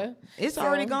 Wow. Yeah. It's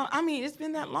already gone. I mean, it's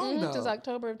been that long, though. Since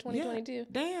October of 2022. Yeah.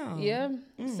 Damn. Yeah.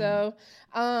 So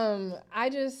I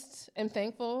just am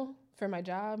thankful for my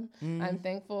job. I'm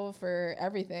thankful for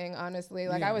everything, honestly.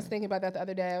 Like, I was thinking about that the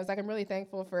other day. I was like, I'm really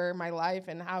thankful for my life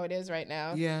and how it is right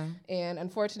now. Yeah. And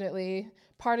unfortunately,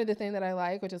 part of the thing that I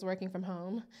like, which is working from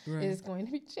home, is going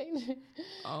to be changing.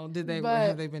 Oh, have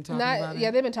they been talking about it?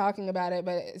 Yeah, they've been talking about it,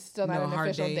 but it's still not an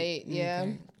official date. Yeah.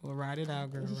 Okay. Well, ride it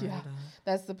out, girl. Ride it out.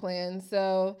 That's the plan.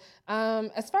 So,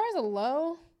 as far as a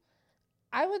low,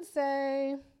 I would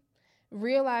say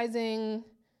realizing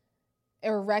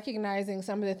or recognizing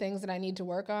some of the things that I need to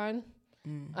work on.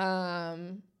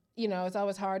 It's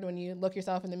always hard when you look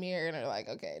yourself in the mirror and are like,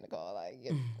 okay, Nicole, like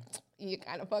you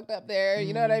kind of fucked up there.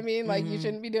 You know what I mean? Like you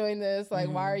shouldn't be doing this. Like,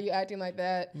 why are you acting like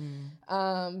that?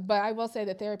 But I will say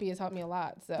that therapy has helped me a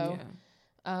lot. So,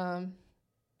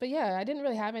 but yeah, I didn't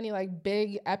really have any like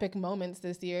big epic moments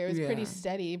this year. It was pretty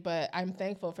steady, but I'm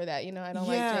thankful for that. I don't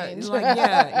like change.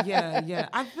 Yeah.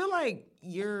 I feel like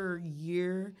your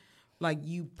year, like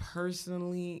you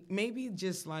personally, maybe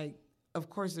just like, of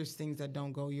course there's things that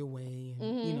don't go your way.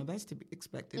 And, that's to be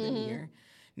expected in a year.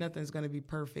 Nothing's going to be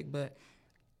perfect, but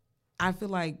I feel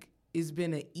like it's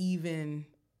been an even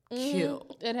kill.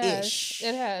 It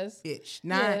has.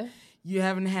 Not, you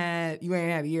ain't had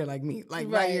a year like me. Like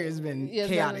my year has been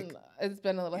chaotic. It's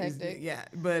been a little hectic.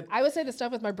 But I would say the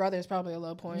stuff with my brother is probably a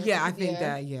low point. Yeah, I think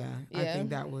that. I think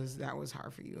that was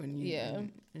hard for you, and you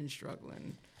and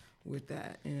struggling with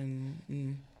that,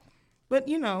 but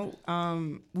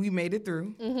we made it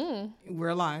through. We're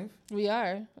alive. We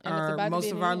are. And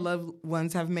most of our loved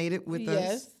ones have made it with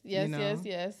us.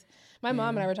 Yes. My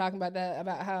mom and I were talking about that,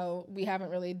 about how we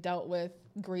haven't really dealt with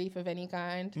grief of any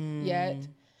kind yet.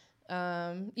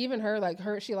 Even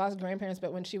her, she lost grandparents,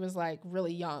 but when she was like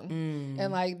really young,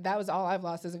 and like that was all I've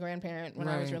lost as a grandparent when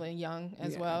I was really young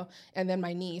as well, and then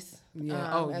my niece as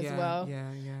well.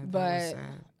 But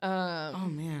oh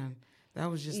man, that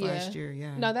was just last year.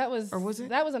 Yeah. No, that was, or was it?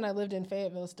 That was when I lived in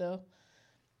Fayetteville still.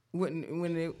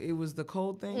 When it was the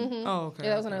cold thing? Oh, okay.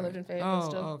 Yeah, that was when I lived in Fayetteville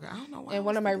still. Okay. I don't know why. And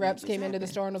one of my reps came into the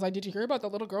store and was like, "Did you hear about the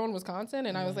little girl in Wisconsin?"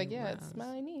 And I was like, "Yeah, it's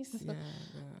my niece."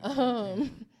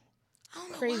 I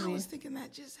don't know why I was thinking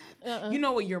that just happened. You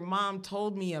know what? Your mom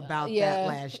told me about that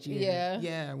last year.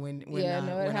 Yeah. When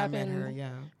I met her.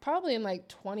 Yeah. Probably in like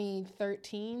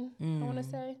 2013, I want to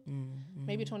say.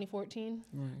 Maybe 2014.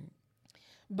 Right.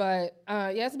 But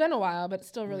it's been a while, but it's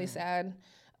still really sad.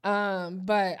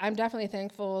 But I'm definitely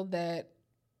thankful that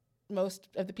most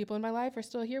of the people in my life are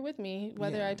still here with me,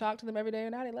 whether I talk to them every day or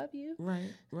not. I love you. Right.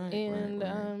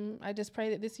 And I just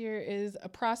pray that this year is a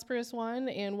prosperous one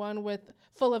and one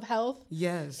full of health.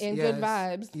 And good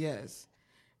vibes. Yes.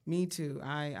 Me too.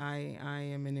 I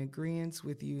am in agreement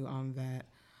with you on that.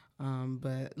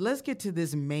 But let's get to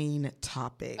this main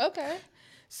topic. Okay.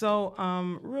 So,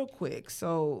 real quick.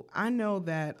 So I know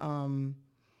that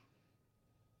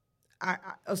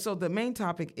So the main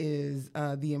topic is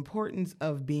the importance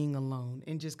of being alone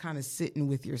and just kind of sitting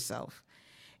with yourself.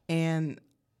 And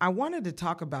I wanted to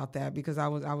talk about that because I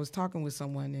was talking with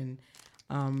someone, and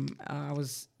I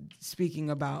was speaking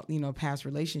about, past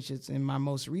relationships, and my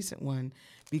most recent one,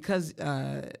 because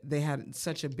they had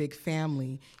such a big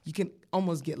family, you can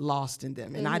almost get lost in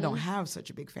them. And I don't have such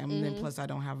a big family, and then plus I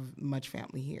don't have much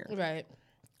family here. Right.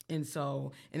 And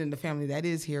so, and in the family that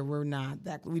is here,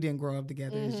 we didn't grow up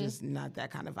together. It's just not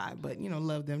that kind of vibe. But,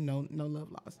 love them, no love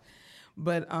lost.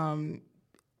 But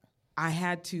I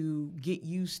had to get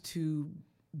used to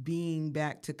being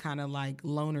back to kind of like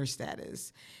loner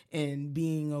status and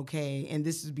being okay. And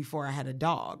this is before I had a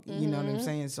dog, you know what I'm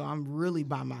saying? So I'm really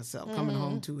by myself, coming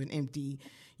home to an empty,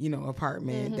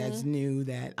 apartment that's new,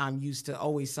 that I'm used to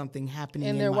always something happening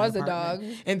and in there my was apartment. a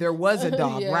dog. And there was a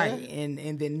dog, Yeah. right.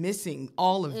 And then missing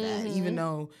all of that, even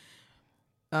though,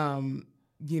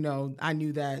 I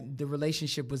knew that the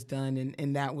relationship was done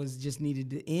and that was just needed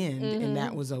to end and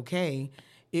that was okay.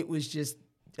 It was just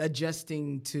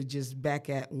adjusting to just back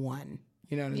at one,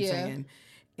 you know what I'm saying?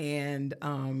 And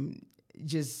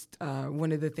just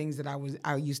one of the things that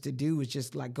I used to do was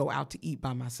just like go out to eat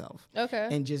by myself. Okay.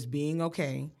 And just being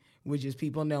okay with just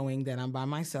people knowing that I'm by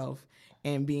myself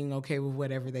and being okay with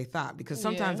whatever they thought. Because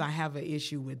sometimes I have an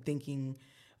issue with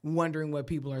wondering what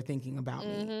people are thinking about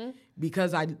me.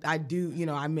 Because I do,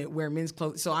 I wear men's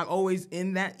clothes. So I'm always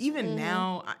in that. Even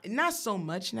now, not so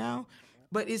much now,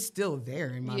 but it's still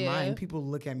there in my mind. People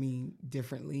look at me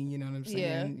differently, you know what I'm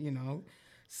saying?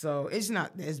 So it's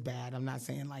not as bad. I'm not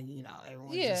saying like,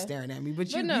 everyone's just staring at me, but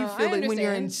you feel it when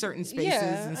you're in certain spaces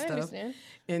and stuff. I understand.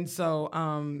 And so,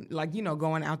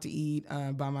 going out to eat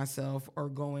by myself or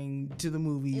going to the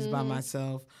movies by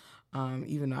myself,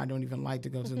 even though I don't even like to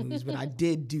go to the movies, but I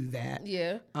did do that.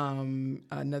 Yeah.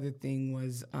 Another thing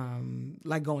was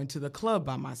like going to the club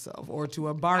by myself or to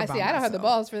a bar by myself. I don't have the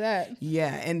balls for that.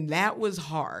 Yeah, and that was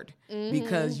hard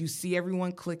because you see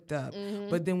everyone clicked up.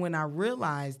 But then when I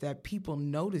realized that people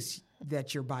notice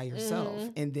that you're by yourself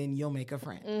and then you'll make a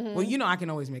friend. Well, I can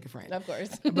always make a friend. Of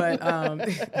course. But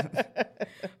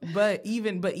but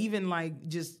even like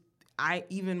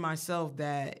even myself,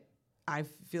 that I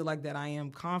feel like that I am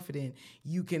confident.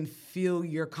 You can feel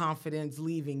your confidence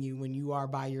leaving you when you are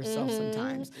by yourself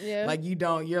sometimes. Yeah. Like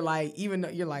you're like, even though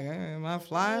you're like, am I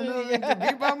flying to be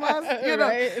by myself?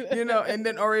 Right. And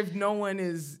then, or if no one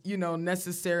is,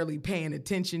 necessarily paying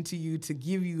attention to you to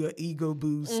give you an ego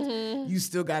boost, you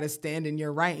still got to stand in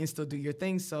your right and still do your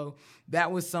thing. So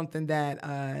that was something that,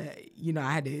 I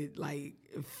had to like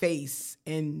face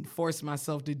and force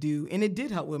myself to do. And it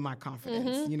did help with my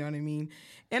confidence. You know what I mean?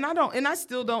 And I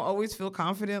still don't always feel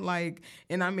confident, like,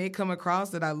 and I may come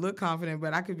across that I look confident,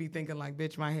 but I could be thinking like,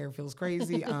 bitch, my hair feels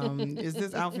crazy. Is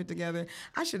this outfit together?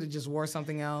 I should have just wore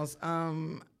something else.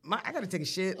 I got to take a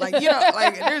shit. Like,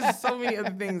 like there's so many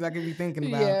other things I could be thinking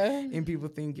about and people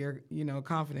think you're,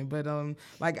 confident. But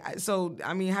so,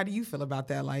 I mean, how do you feel about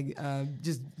that? Like,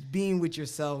 just being with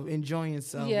yourself, enjoying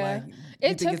yourself. Yeah. Like,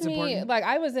 it took me, important? Like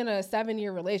I was in a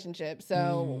 7-year relationship.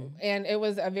 So, and it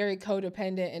was a very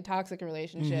codependent and toxic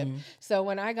relationship. So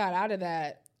when I got out of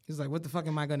that, he was like, what the fuck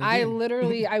am I going to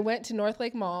do? I went to North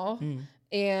Lake Mall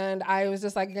and I was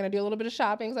just like going to do a little bit of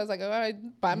shopping. So I was like, oh,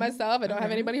 I'm by myself. I don't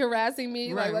have anybody harassing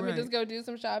me. Right, let me just go do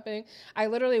some shopping. I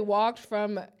literally walked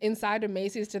from inside of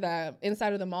Macy's to the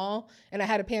inside of the mall and I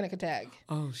had a panic attack.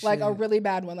 Oh, shit. Like a really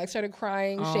bad one. Like started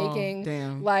crying, shaking.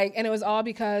 Damn. Like, and it was all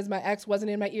because my ex wasn't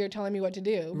in my ear telling me what to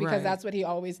do because that's what he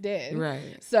always did.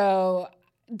 Right. So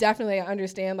definitely I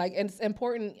understand, like it's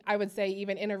important, I would say,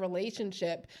 even in a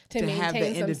relationship to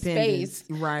maintain some space,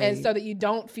 right? And so that you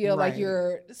don't feel like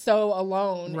you're so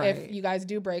alone if you guys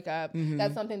do break up.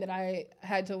 That's something that I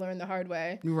had to learn the hard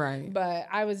way, right? But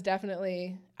I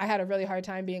had a really hard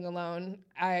time being alone.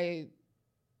 I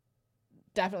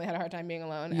definitely had a hard time being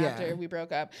alone after we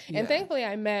broke up. And thankfully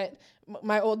I met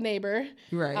my old neighbor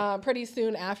pretty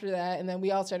soon after that. And then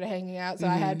we all started hanging out. So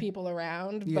I had people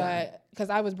around, but because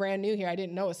I was brand new here, I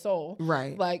didn't know a soul,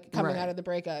 like coming out of the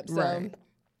breakup. So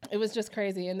it was just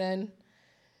crazy. And then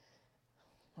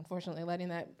unfortunately letting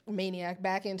that maniac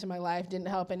back into my life didn't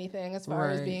help anything as far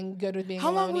as being good with being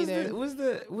alone. How long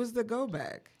was the go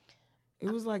back? It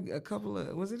was like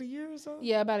was it a year or so?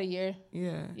 Yeah, about a year.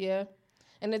 Yeah. Yeah.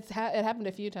 And it happened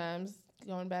a few times,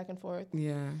 going back and forth.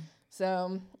 Yeah.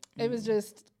 So it was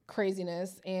just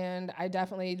craziness, and I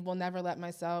definitely will never let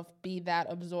myself be that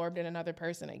absorbed in another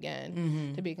person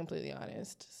again, to be completely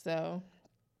honest. So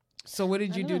what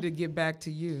did you do to get back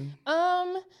to you?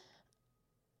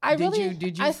 I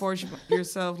Did you force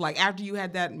yourself, like after you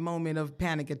had that moment of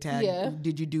panic attack? Yeah.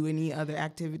 Did you do any other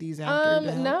activities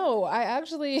after? No, I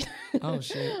actually. Oh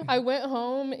shit! I went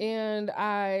home and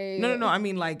I. No. I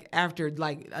mean, like after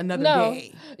like another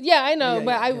day. Yeah, I know,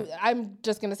 but I'm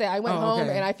just gonna say I went home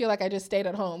and I feel like I just stayed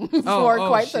at home for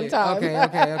quite some time.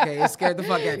 Okay. It scared the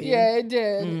fuck out of you. Yeah, it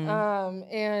did.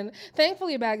 And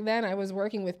thankfully back then I was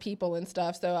working with people and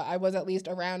stuff, so I was at least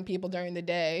around people during the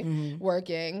day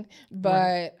working.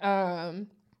 But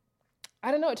I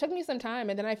don't know, it took me some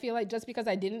time, and then I feel like just because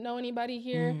I didn't know anybody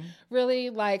here, really,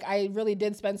 like I really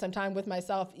did spend some time with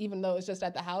myself, even though it was just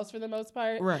at the house for the most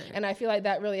part. Right. And I feel like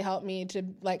that really helped me to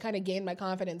like kind of gain my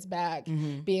confidence back,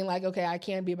 being like, okay, I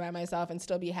can be by myself and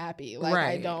still be happy. Like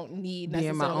I don't need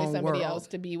necessarily somebody else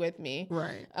to be with me.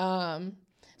 Right.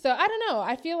 So I don't know.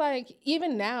 I feel like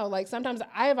even now, like sometimes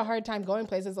I have a hard time going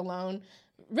places alone.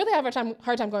 Really have a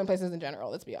hard time going places in general,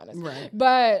 let's be honest. Right.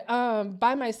 But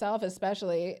by myself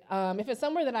especially, if it's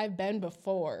somewhere that I've been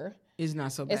before, it's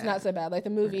not so bad. It's not so bad. Like the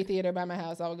movie theater by my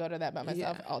house, I'll go to that by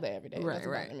myself all day, every day. Right, That's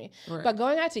bother me. Right. But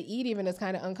going out to eat even is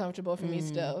kind of uncomfortable for me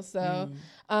still. So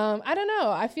I don't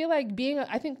know. I feel like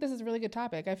I think this is a really good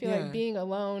topic. I feel like being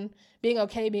alone, being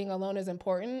alone is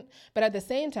important. But at the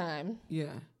same time,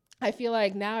 I feel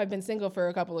like now I've been single for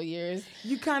a couple of years.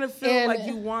 You kind of feel like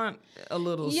you want a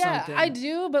little something. Yeah, I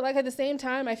do. But like at the same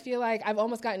time, I feel like I've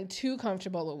almost gotten too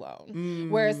comfortable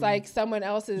alone. Where it's like someone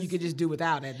else's... You could just do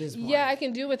without at this point. Yeah, I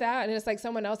can do without. And it's like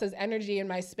someone else's energy in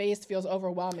my space feels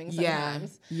overwhelming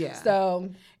sometimes. Yeah.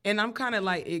 So... And I'm kind of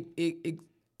like, it,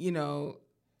 you know,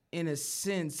 in a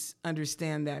sense,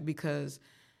 understand that because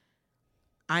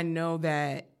I know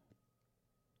that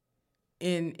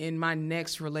in my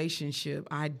next relationship,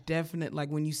 I definitely, like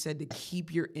when you said to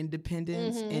keep your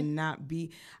independence and not be,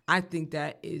 I think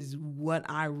that is what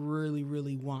I really,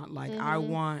 really want. Like I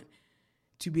want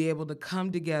to be able to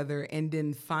come together and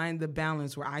then find the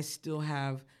balance where I still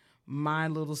have my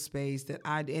little space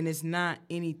and it's not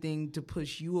anything to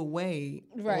push you away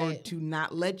or to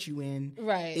not let you in.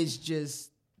 Right. It's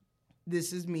just,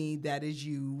 this is me, that is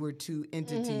you. We're two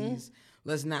entities.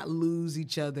 Let's not lose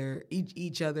each other in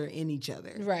each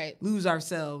other. Right. Lose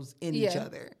ourselves in each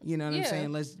other. You know what I'm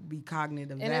saying? Let's be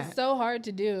cognizant of that. And it's so hard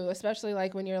to do, especially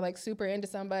like when you're like super into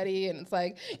somebody and it's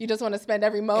like you just want to spend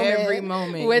every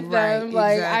moment with them.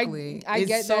 Like exactly. I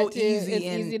get so that too. Easy it's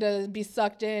easy to be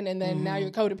sucked in and then now you're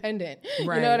codependent.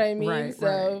 Right. You know what I mean?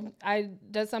 Right.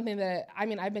 That's something that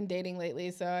I've been dating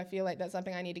lately, so I feel like that's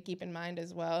something I need to keep in mind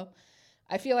as well.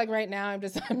 I feel like right now I'm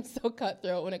so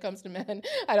cutthroat when it comes to men.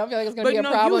 I don't feel like it's going to be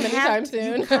a problem anytime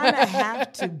soon. You kind of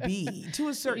have to be to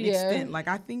a certain extent. Like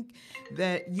I think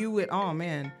that you would. Oh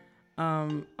man,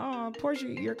 Portia,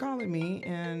 you're calling me,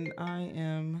 and I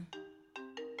am.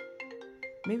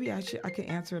 Maybe I can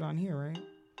answer it on here, right?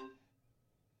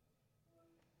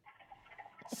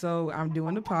 So I'm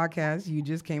doing the podcast. You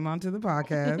just came onto the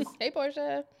podcast. Hey,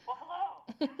 Portia. Well,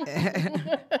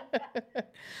 hello.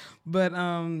 But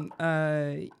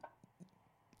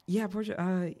yeah, Portia.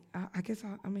 I guess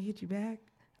I'm gonna hit you back.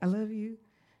 I love you.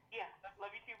 Yeah,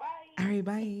 love you too. Bye. All right,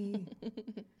 bye.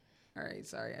 All right,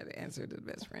 sorry, I had to answer to the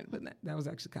best friend, but that was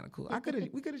actually kind of cool.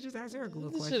 We could have just asked Eric a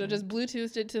little question. Should have just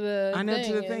Bluetoothed it to the. I know,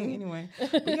 to the thing anyway.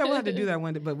 But yeah, we'll have to do that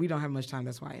one day. But we don't have much time.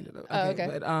 That's why I ended up. Okay.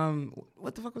 But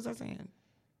what the fuck was I saying?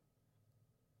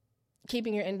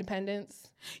 Keeping your independence.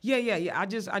 Yeah. I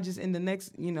just in the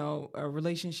next,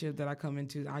 relationship that I come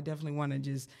into, I definitely want to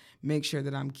just make sure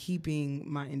that I'm keeping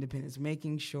my independence,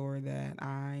 making sure that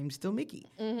I'm still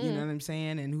Mickey. You know what I'm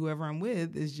saying? And whoever I'm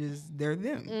with is just, they're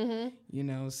them.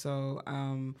 So.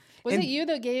 Was it you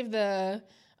that gave the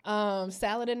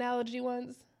salad analogy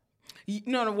once?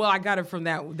 No. Well, I got it from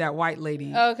that white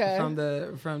lady. Okay. From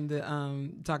the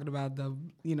talking about the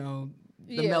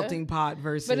the melting pot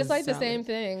versus. But it's like salad. The same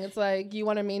thing. It's like you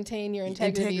want to maintain your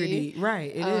integrity.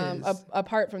 Right? It is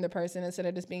apart from the person instead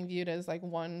of just being viewed as like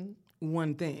one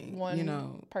thing,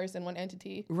 one person, one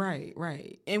entity.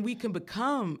 Right. And we can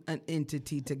become an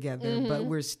entity together, but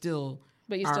we're still.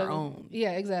 But you our own.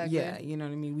 Yeah, exactly. Yeah, you know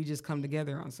what I mean? We just come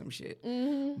together on some shit.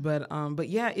 But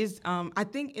yeah, it's I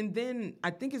think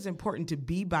it's important to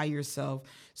be by yourself.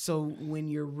 So when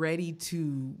you're ready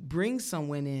to bring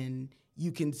someone in, you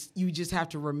just have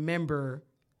to remember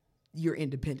your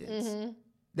independence.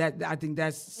 That I think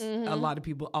that's a lot of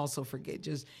people also forget.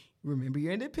 Just remember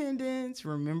your independence.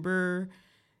 Remember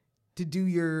to do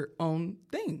your own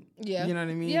thing. Yeah. You know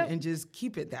what I mean? Yep. And just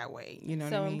keep it that way. You know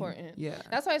what I mean? So important. Yeah.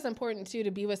 That's why it's important too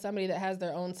to be with somebody that has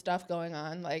their own stuff going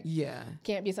on. Like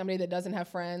can't be somebody that doesn't have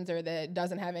friends or that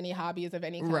doesn't have any hobbies of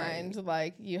any kind.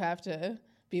 Like you have to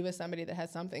be with somebody that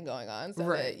has something going on, so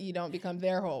Right. that you don't become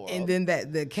their whole world. And then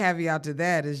the caveat to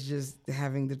that is just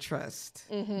having the trust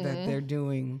Mm-hmm. that they're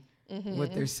doing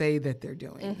what they say that they're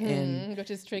doing, and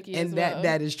which is tricky and as that well.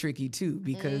 that is tricky too,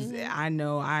 because I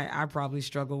know I probably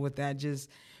struggle with that just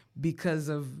because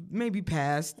of maybe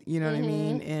past, you know what I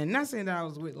mean? And not saying that I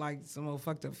was with like some old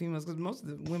fucked up females, because most of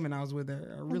the women I was with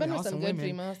are really been with awesome some good women.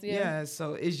 females, yeah.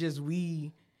 So it's just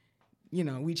we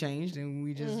changed, and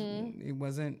we just it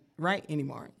wasn't right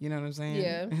anymore. You know what I'm saying?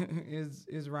 Yeah.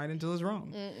 Is right until it's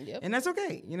wrong. Yep. And that's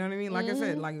okay. You know what I mean? Like I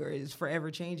said, like it's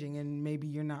forever changing, and maybe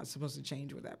you're not supposed to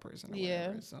change with that person or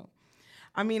whatever. So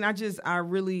I mean, I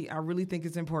really think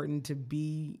it's important to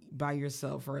be by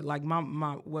yourself, or like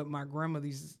what my grandmother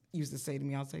used to say to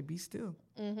me. I'll say, be still.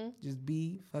 Just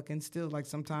be fucking still. Like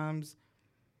sometimes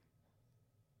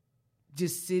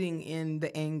just sitting in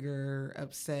the anger,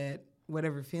 upset,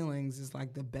 whatever feelings is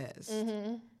like the best.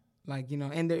 Like,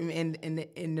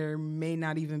 and there may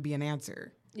not even be an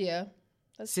answer. Yeah.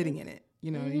 That's sitting in it.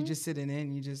 You just sit in it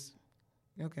and you just,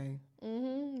 okay.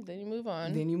 Then you move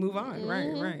on.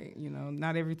 Right.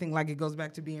 Not everything, like it goes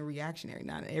back to being reactionary.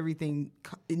 Not everything,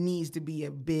 it needs to be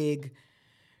a big,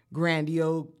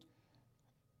 grandiose,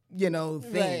 thing.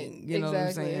 Right, You know what I'm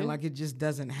exactly. saying? Like it just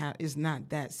doesn't have, it's not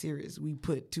that serious. We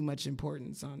put too much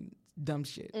importance on dumb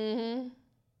shit.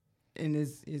 And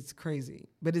it's crazy.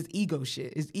 But it's ego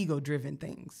shit. It's ego-driven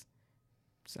things.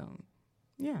 So,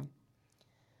 yeah.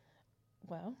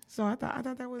 Well. So I thought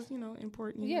that was,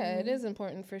 important. Yeah, it is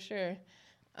important for sure.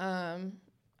 I'm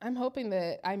hoping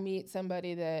that I meet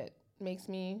somebody that makes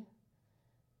me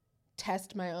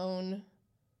test my own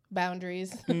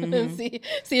boundaries, see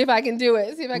if I can do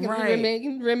it, see if I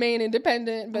can remain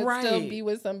independent, but still be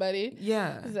with somebody.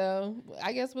 Yeah. So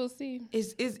I guess we'll see.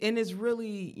 It's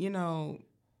really,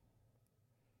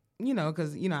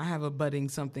 because I have a budding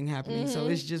something happening, so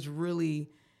it's just really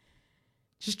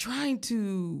just trying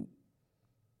to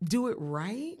do it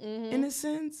right in a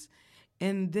sense,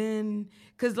 and then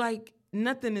because like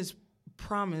nothing is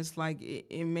promised, like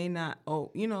it may not,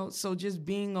 so just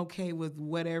being okay with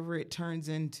whatever it turns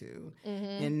into,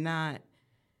 and not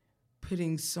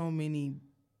putting so many,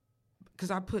 because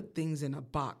I put things in a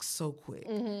box so quick,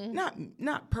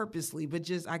 not purposely, but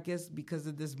just I guess because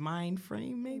of this mind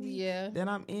frame maybe that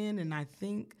I'm in, and I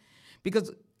think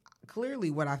because clearly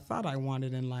what I thought I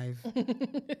wanted in life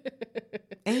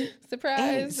ain't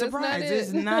surprise.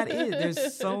 It's not it.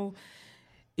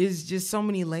 It's just so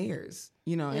many layers,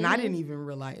 and I didn't even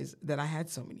realize that I had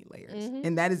so many layers,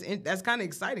 and that's kind of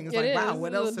exciting. It's like, wow,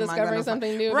 what else am I gonna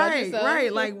something new right, about yourself.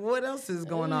 right. Like, what else is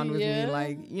going on with me?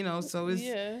 Like, so it's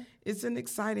it's an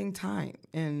exciting time,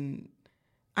 and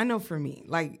I know for me,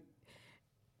 like,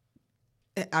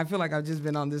 I feel like I've just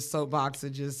been on this soapbox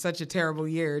of just such a terrible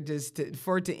year,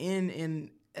 for it to end in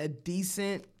a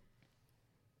decent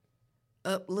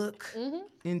uplook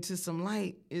into some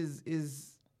light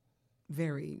is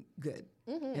very good,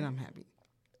 and I'm happy.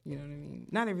 You know what I mean?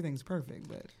 Not everything's perfect,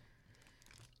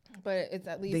 but it's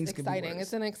at least exciting.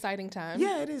 It's an exciting time.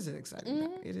 Yeah, it is an exciting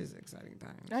time. It is an exciting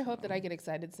time. I hope that I get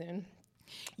excited soon.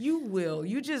 You will.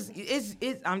 You just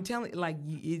I'm telling, like,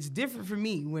 it's different for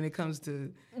me when it comes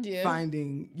to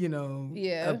finding,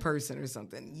 a person or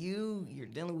something. You're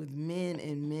dealing with men,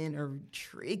 and men are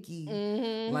tricky.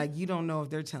 Like, you don't know if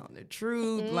they're telling the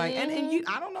truth. Like, and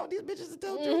I don't know if these bitches are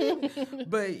telling the truth.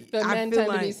 But I men feel tend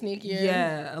like, to be sneakier.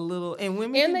 Yeah, a little. And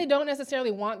women they don't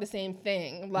necessarily want the same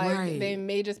thing. Like, they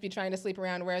may just be trying to sleep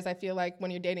around. Whereas I feel like when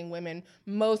you're dating women,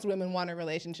 most women want a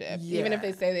relationship. Yeah. Even if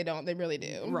they say they don't, they really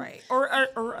do. Right. Or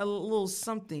a little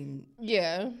something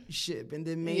ship, and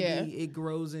then maybe it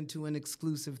grows into an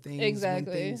exclusive thing when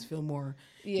things feel more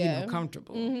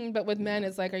comfortable. But with men,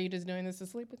 it's like, are you just doing this to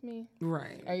sleep with me?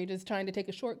 Right. Are you just trying to take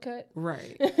a shortcut?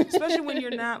 Right. Especially when you're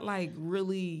not like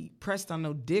really pressed on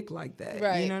no dick like that.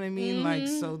 Right. You know what I mean? Like,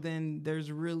 so then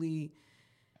there's really,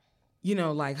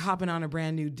 like hopping on a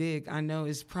brand new dick, I know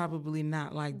it's probably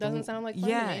not like doesn't sound like fun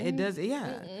to me. It does.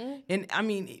 Yeah. And I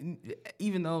mean,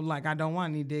 even though like I don't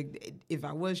want any dick, if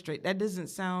I was straight, that doesn't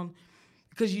sound,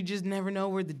 because you just never know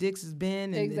where the dicks has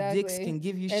been, and the dicks can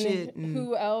give you shit. And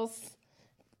who else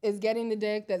is getting the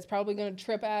dick that's probably going to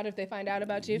trip out if they find out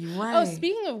about you. Right. Oh,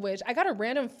 speaking of which, I got a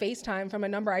random FaceTime from a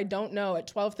number I don't know at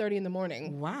 12:30 in the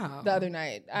morning. Wow. The other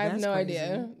night. I have no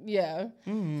idea. Yeah.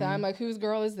 So I'm like, whose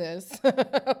girl is this?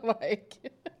 Like,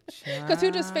 because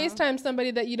who just FaceTime somebody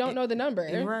that you don't know the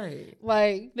number? Right.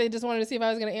 Like, they just wanted to see if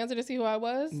I was going to answer to see who I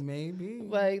was? Maybe.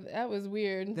 Like, that was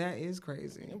weird. That is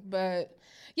crazy. But,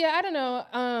 yeah, I don't know.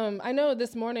 I know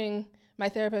this morning my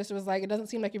therapist was like, it doesn't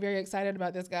seem like you're very excited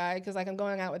about this guy, because, like, I'm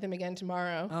going out with him again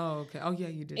tomorrow. Oh, okay. Oh, yeah,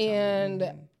 you did.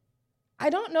 And I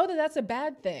don't know that that's a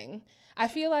bad thing. I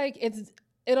feel like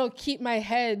it'll keep my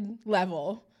head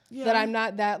level. Yeah. That I'm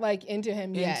not that like into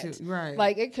him yet. Right.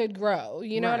 Like it could grow,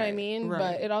 you know right. what I mean? Right.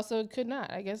 But it also could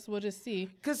not. I guess we'll just see.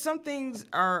 Because some things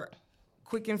are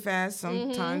quick and fast.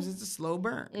 Sometimes it's a slow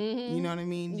burn. You know what I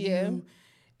mean? Yeah.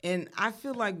 And I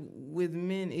feel like with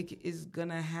men, it is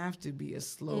gonna have to be a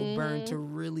slow burn to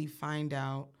really find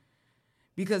out.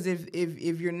 Because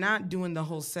if you're not doing the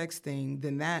whole sex thing,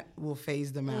 then that will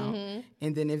phase them out.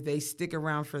 And then if they stick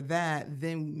around for that,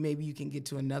 then maybe you can get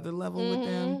to another level with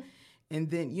them. And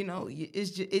then, you know,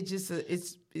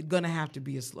 it's gonna have to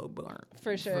be a slow burn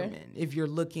for sure. For men. If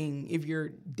you're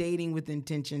dating with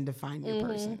intention to find your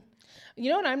person. You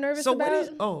know what I'm nervous about?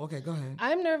 Okay, go ahead.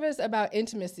 I'm nervous about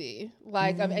intimacy,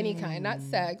 like of any kind, not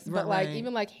sex, but like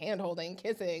even like hand holding,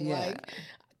 kissing, like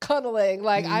cuddling.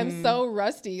 Like I'm so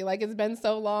rusty. Like it's been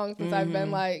so long since I've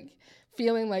been like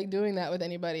feeling like doing that with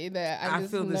anybody that I'm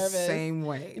just nervous. I feel the same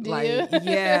way. Do like you?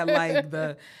 Yeah,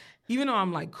 like even though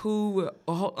I'm like cool,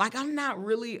 like I'm not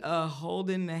really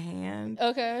holding the hand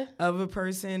of a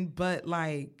person, but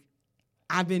like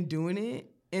I've been doing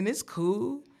it and it's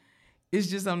cool. It's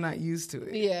just I'm not used to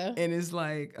it. Yeah. And it's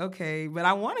like, okay, but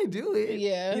I want to do it.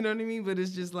 Yeah. You know what I mean? But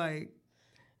it's just like.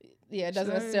 Yeah, it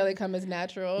doesn't necessarily come as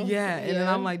natural. Yeah. And then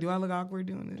I'm like, do I look awkward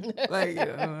doing this? Like,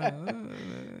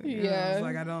 it's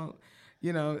like I don't,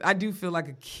 I do feel like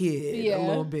a kid a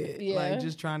little bit. Yeah. Like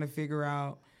just trying to figure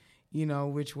out,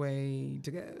 which way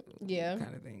to go. Yeah.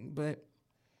 Kind of thing. But,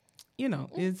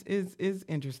 it's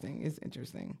interesting. It's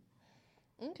interesting.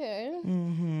 Okay.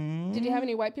 Did you have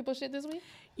any white people shit this week?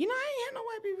 I ain't had no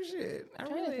white people shit. I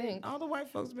really think all the white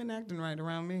folks been acting right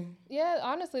around me. Yeah,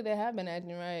 honestly, they have been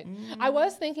acting right. I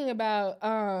was thinking about,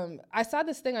 I saw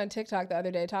this thing on TikTok the other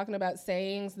day talking about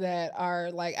sayings that are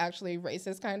like actually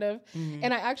racist kind of.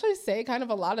 And I actually say kind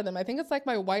of a lot of them. I think it's like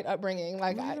my white upbringing.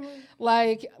 Like,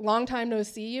 like long time no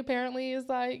see apparently is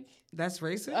like. That's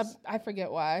racist? I forget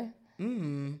why.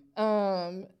 There's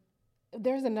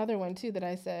another one too that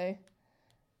I say.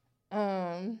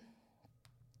 Hold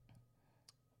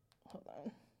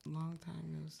on. Long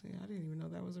time no see. I didn't even know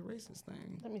that was a racist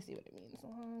thing. Let me see what it means.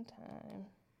 Long time.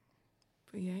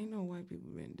 But yeah, ain't no white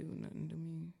people been doing nothing to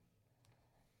me.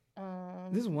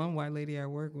 This one white lady at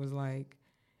work was like,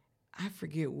 I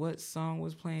forget what song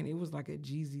was playing. It was like a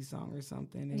Jeezy song or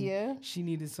something. And she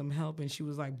needed some help and she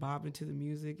was like bobbing to the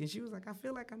music. And she was like, I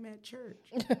feel like I'm at church.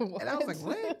 And I was like,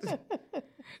 what?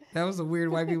 That was a weird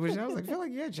white people shit. I was like, I feel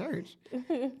like you're at church.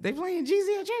 They playing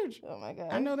Jeezy at church. Oh my God.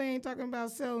 I know they ain't talking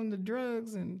about selling the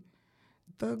drugs and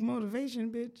thug motivation,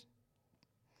 bitch.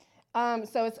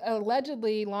 So it's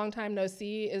allegedly long time no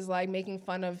see is like making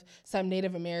fun of some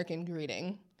Native American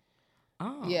greeting.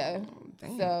 Oh, yeah.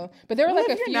 Damn. So, but there were like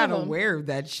a few of them. You're not aware of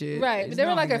that shit. Right. But there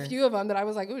were like a few of them that I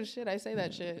was like, oh shit, I say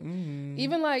that shit.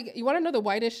 Even like, you want to know the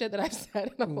whitest shit that I've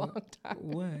said in a long time?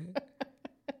 What?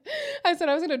 I said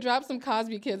I was going to drop some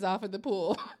Cosby kids off at the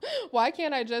pool. Why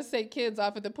can't I just say kids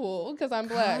off at the pool? Because I'm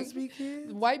black. Cosby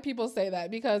kids? White people say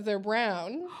that because they're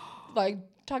brown. Like,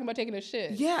 talking about taking a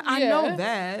shit. Yeah, I know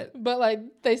that. But like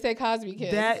they say Cosby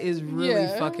kids. That is really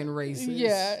fucking racist.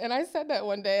 Yeah, and I said that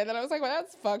one day, and then I was like, well,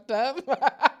 that's fucked up.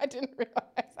 I didn't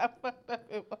realize how fucked up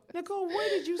it was. Nicole, where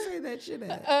did you say that shit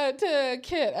at? To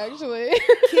Kit, actually.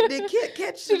 Did Kit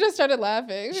catch She just started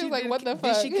laughing. She was like, what the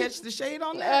fuck? Did she catch the shade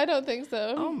on that? I don't think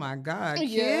so. Oh my God,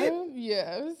 Kit.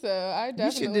 Yeah, so I definitely.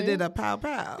 You should have did a pow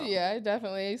pow. Yeah, I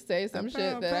definitely say some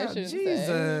shit that I shouldn't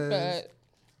say. But,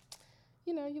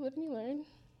 you live and you learn.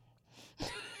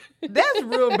 That's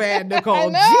real bad, Nicole. I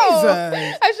know.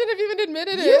 Jesus. I shouldn't have even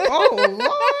admitted it. Oh, Lord.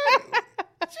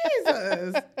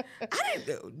 Jesus. I didn't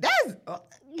know. That's...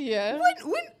 yeah.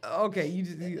 When, okay,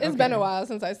 It's been a while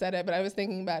since I said it, but I was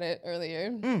thinking about it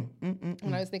earlier.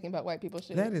 When I was thinking about white people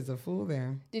shit. That is a fool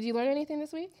there. Did you learn anything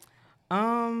this week?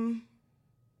 I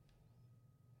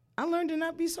learned to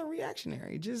not be so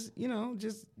reactionary. Just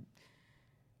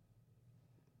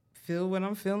feel what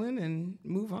I'm feeling and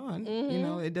move on.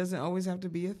 It doesn't always have to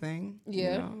be a thing.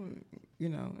 Yeah.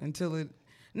 Until it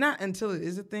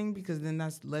is a thing, because then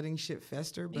that's letting shit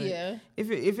fester. But if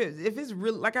it's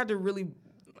really, like, I had to really,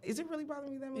 is it really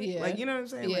bothering me that much? Yeah. Like, you know what I'm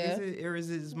saying? Yeah. Like,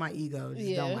 is it my ego?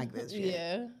 Just don't like this shit.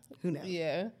 Yeah. Who knows?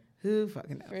 Yeah. Who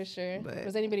fucking knows? For sure. But,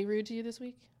 was anybody rude to you this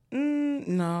week?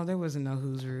 No, there wasn't no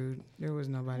who's rude. There was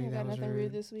nobody that was rude. Nothing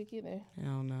rude this week either.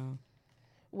 Hell no.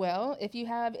 Well, if you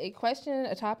have a question,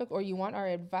 a topic, or you want our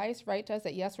advice, write to us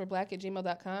at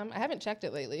yeswe'reblack@gmail.com. I haven't checked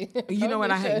it lately. You know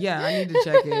what? I need to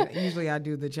check it. Usually I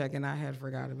do the check, and I had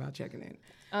forgot about checking it.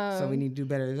 So we need to do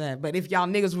better than that. But if y'all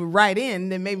niggas would write in,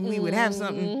 then maybe we would have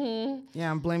something. Mm-hmm.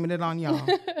 Yeah, I'm blaming it on y'all.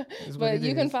 But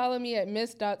you can follow me at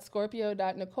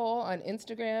miss.scorpio.nicole on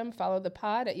Instagram. Follow the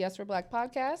pod at Yes We're Black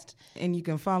Podcast. And you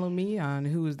can follow me on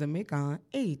Who's the Mick on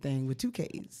anything with 2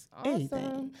 Ks. Awesome.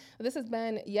 Anything. This has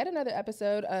been yet another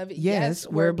episode of Yes,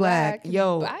 We're Black.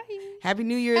 Yo, Bye. Happy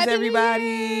New Year's, Happy New everybody.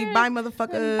 Year. Bye,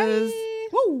 motherfuckers. Bye.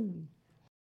 Woo.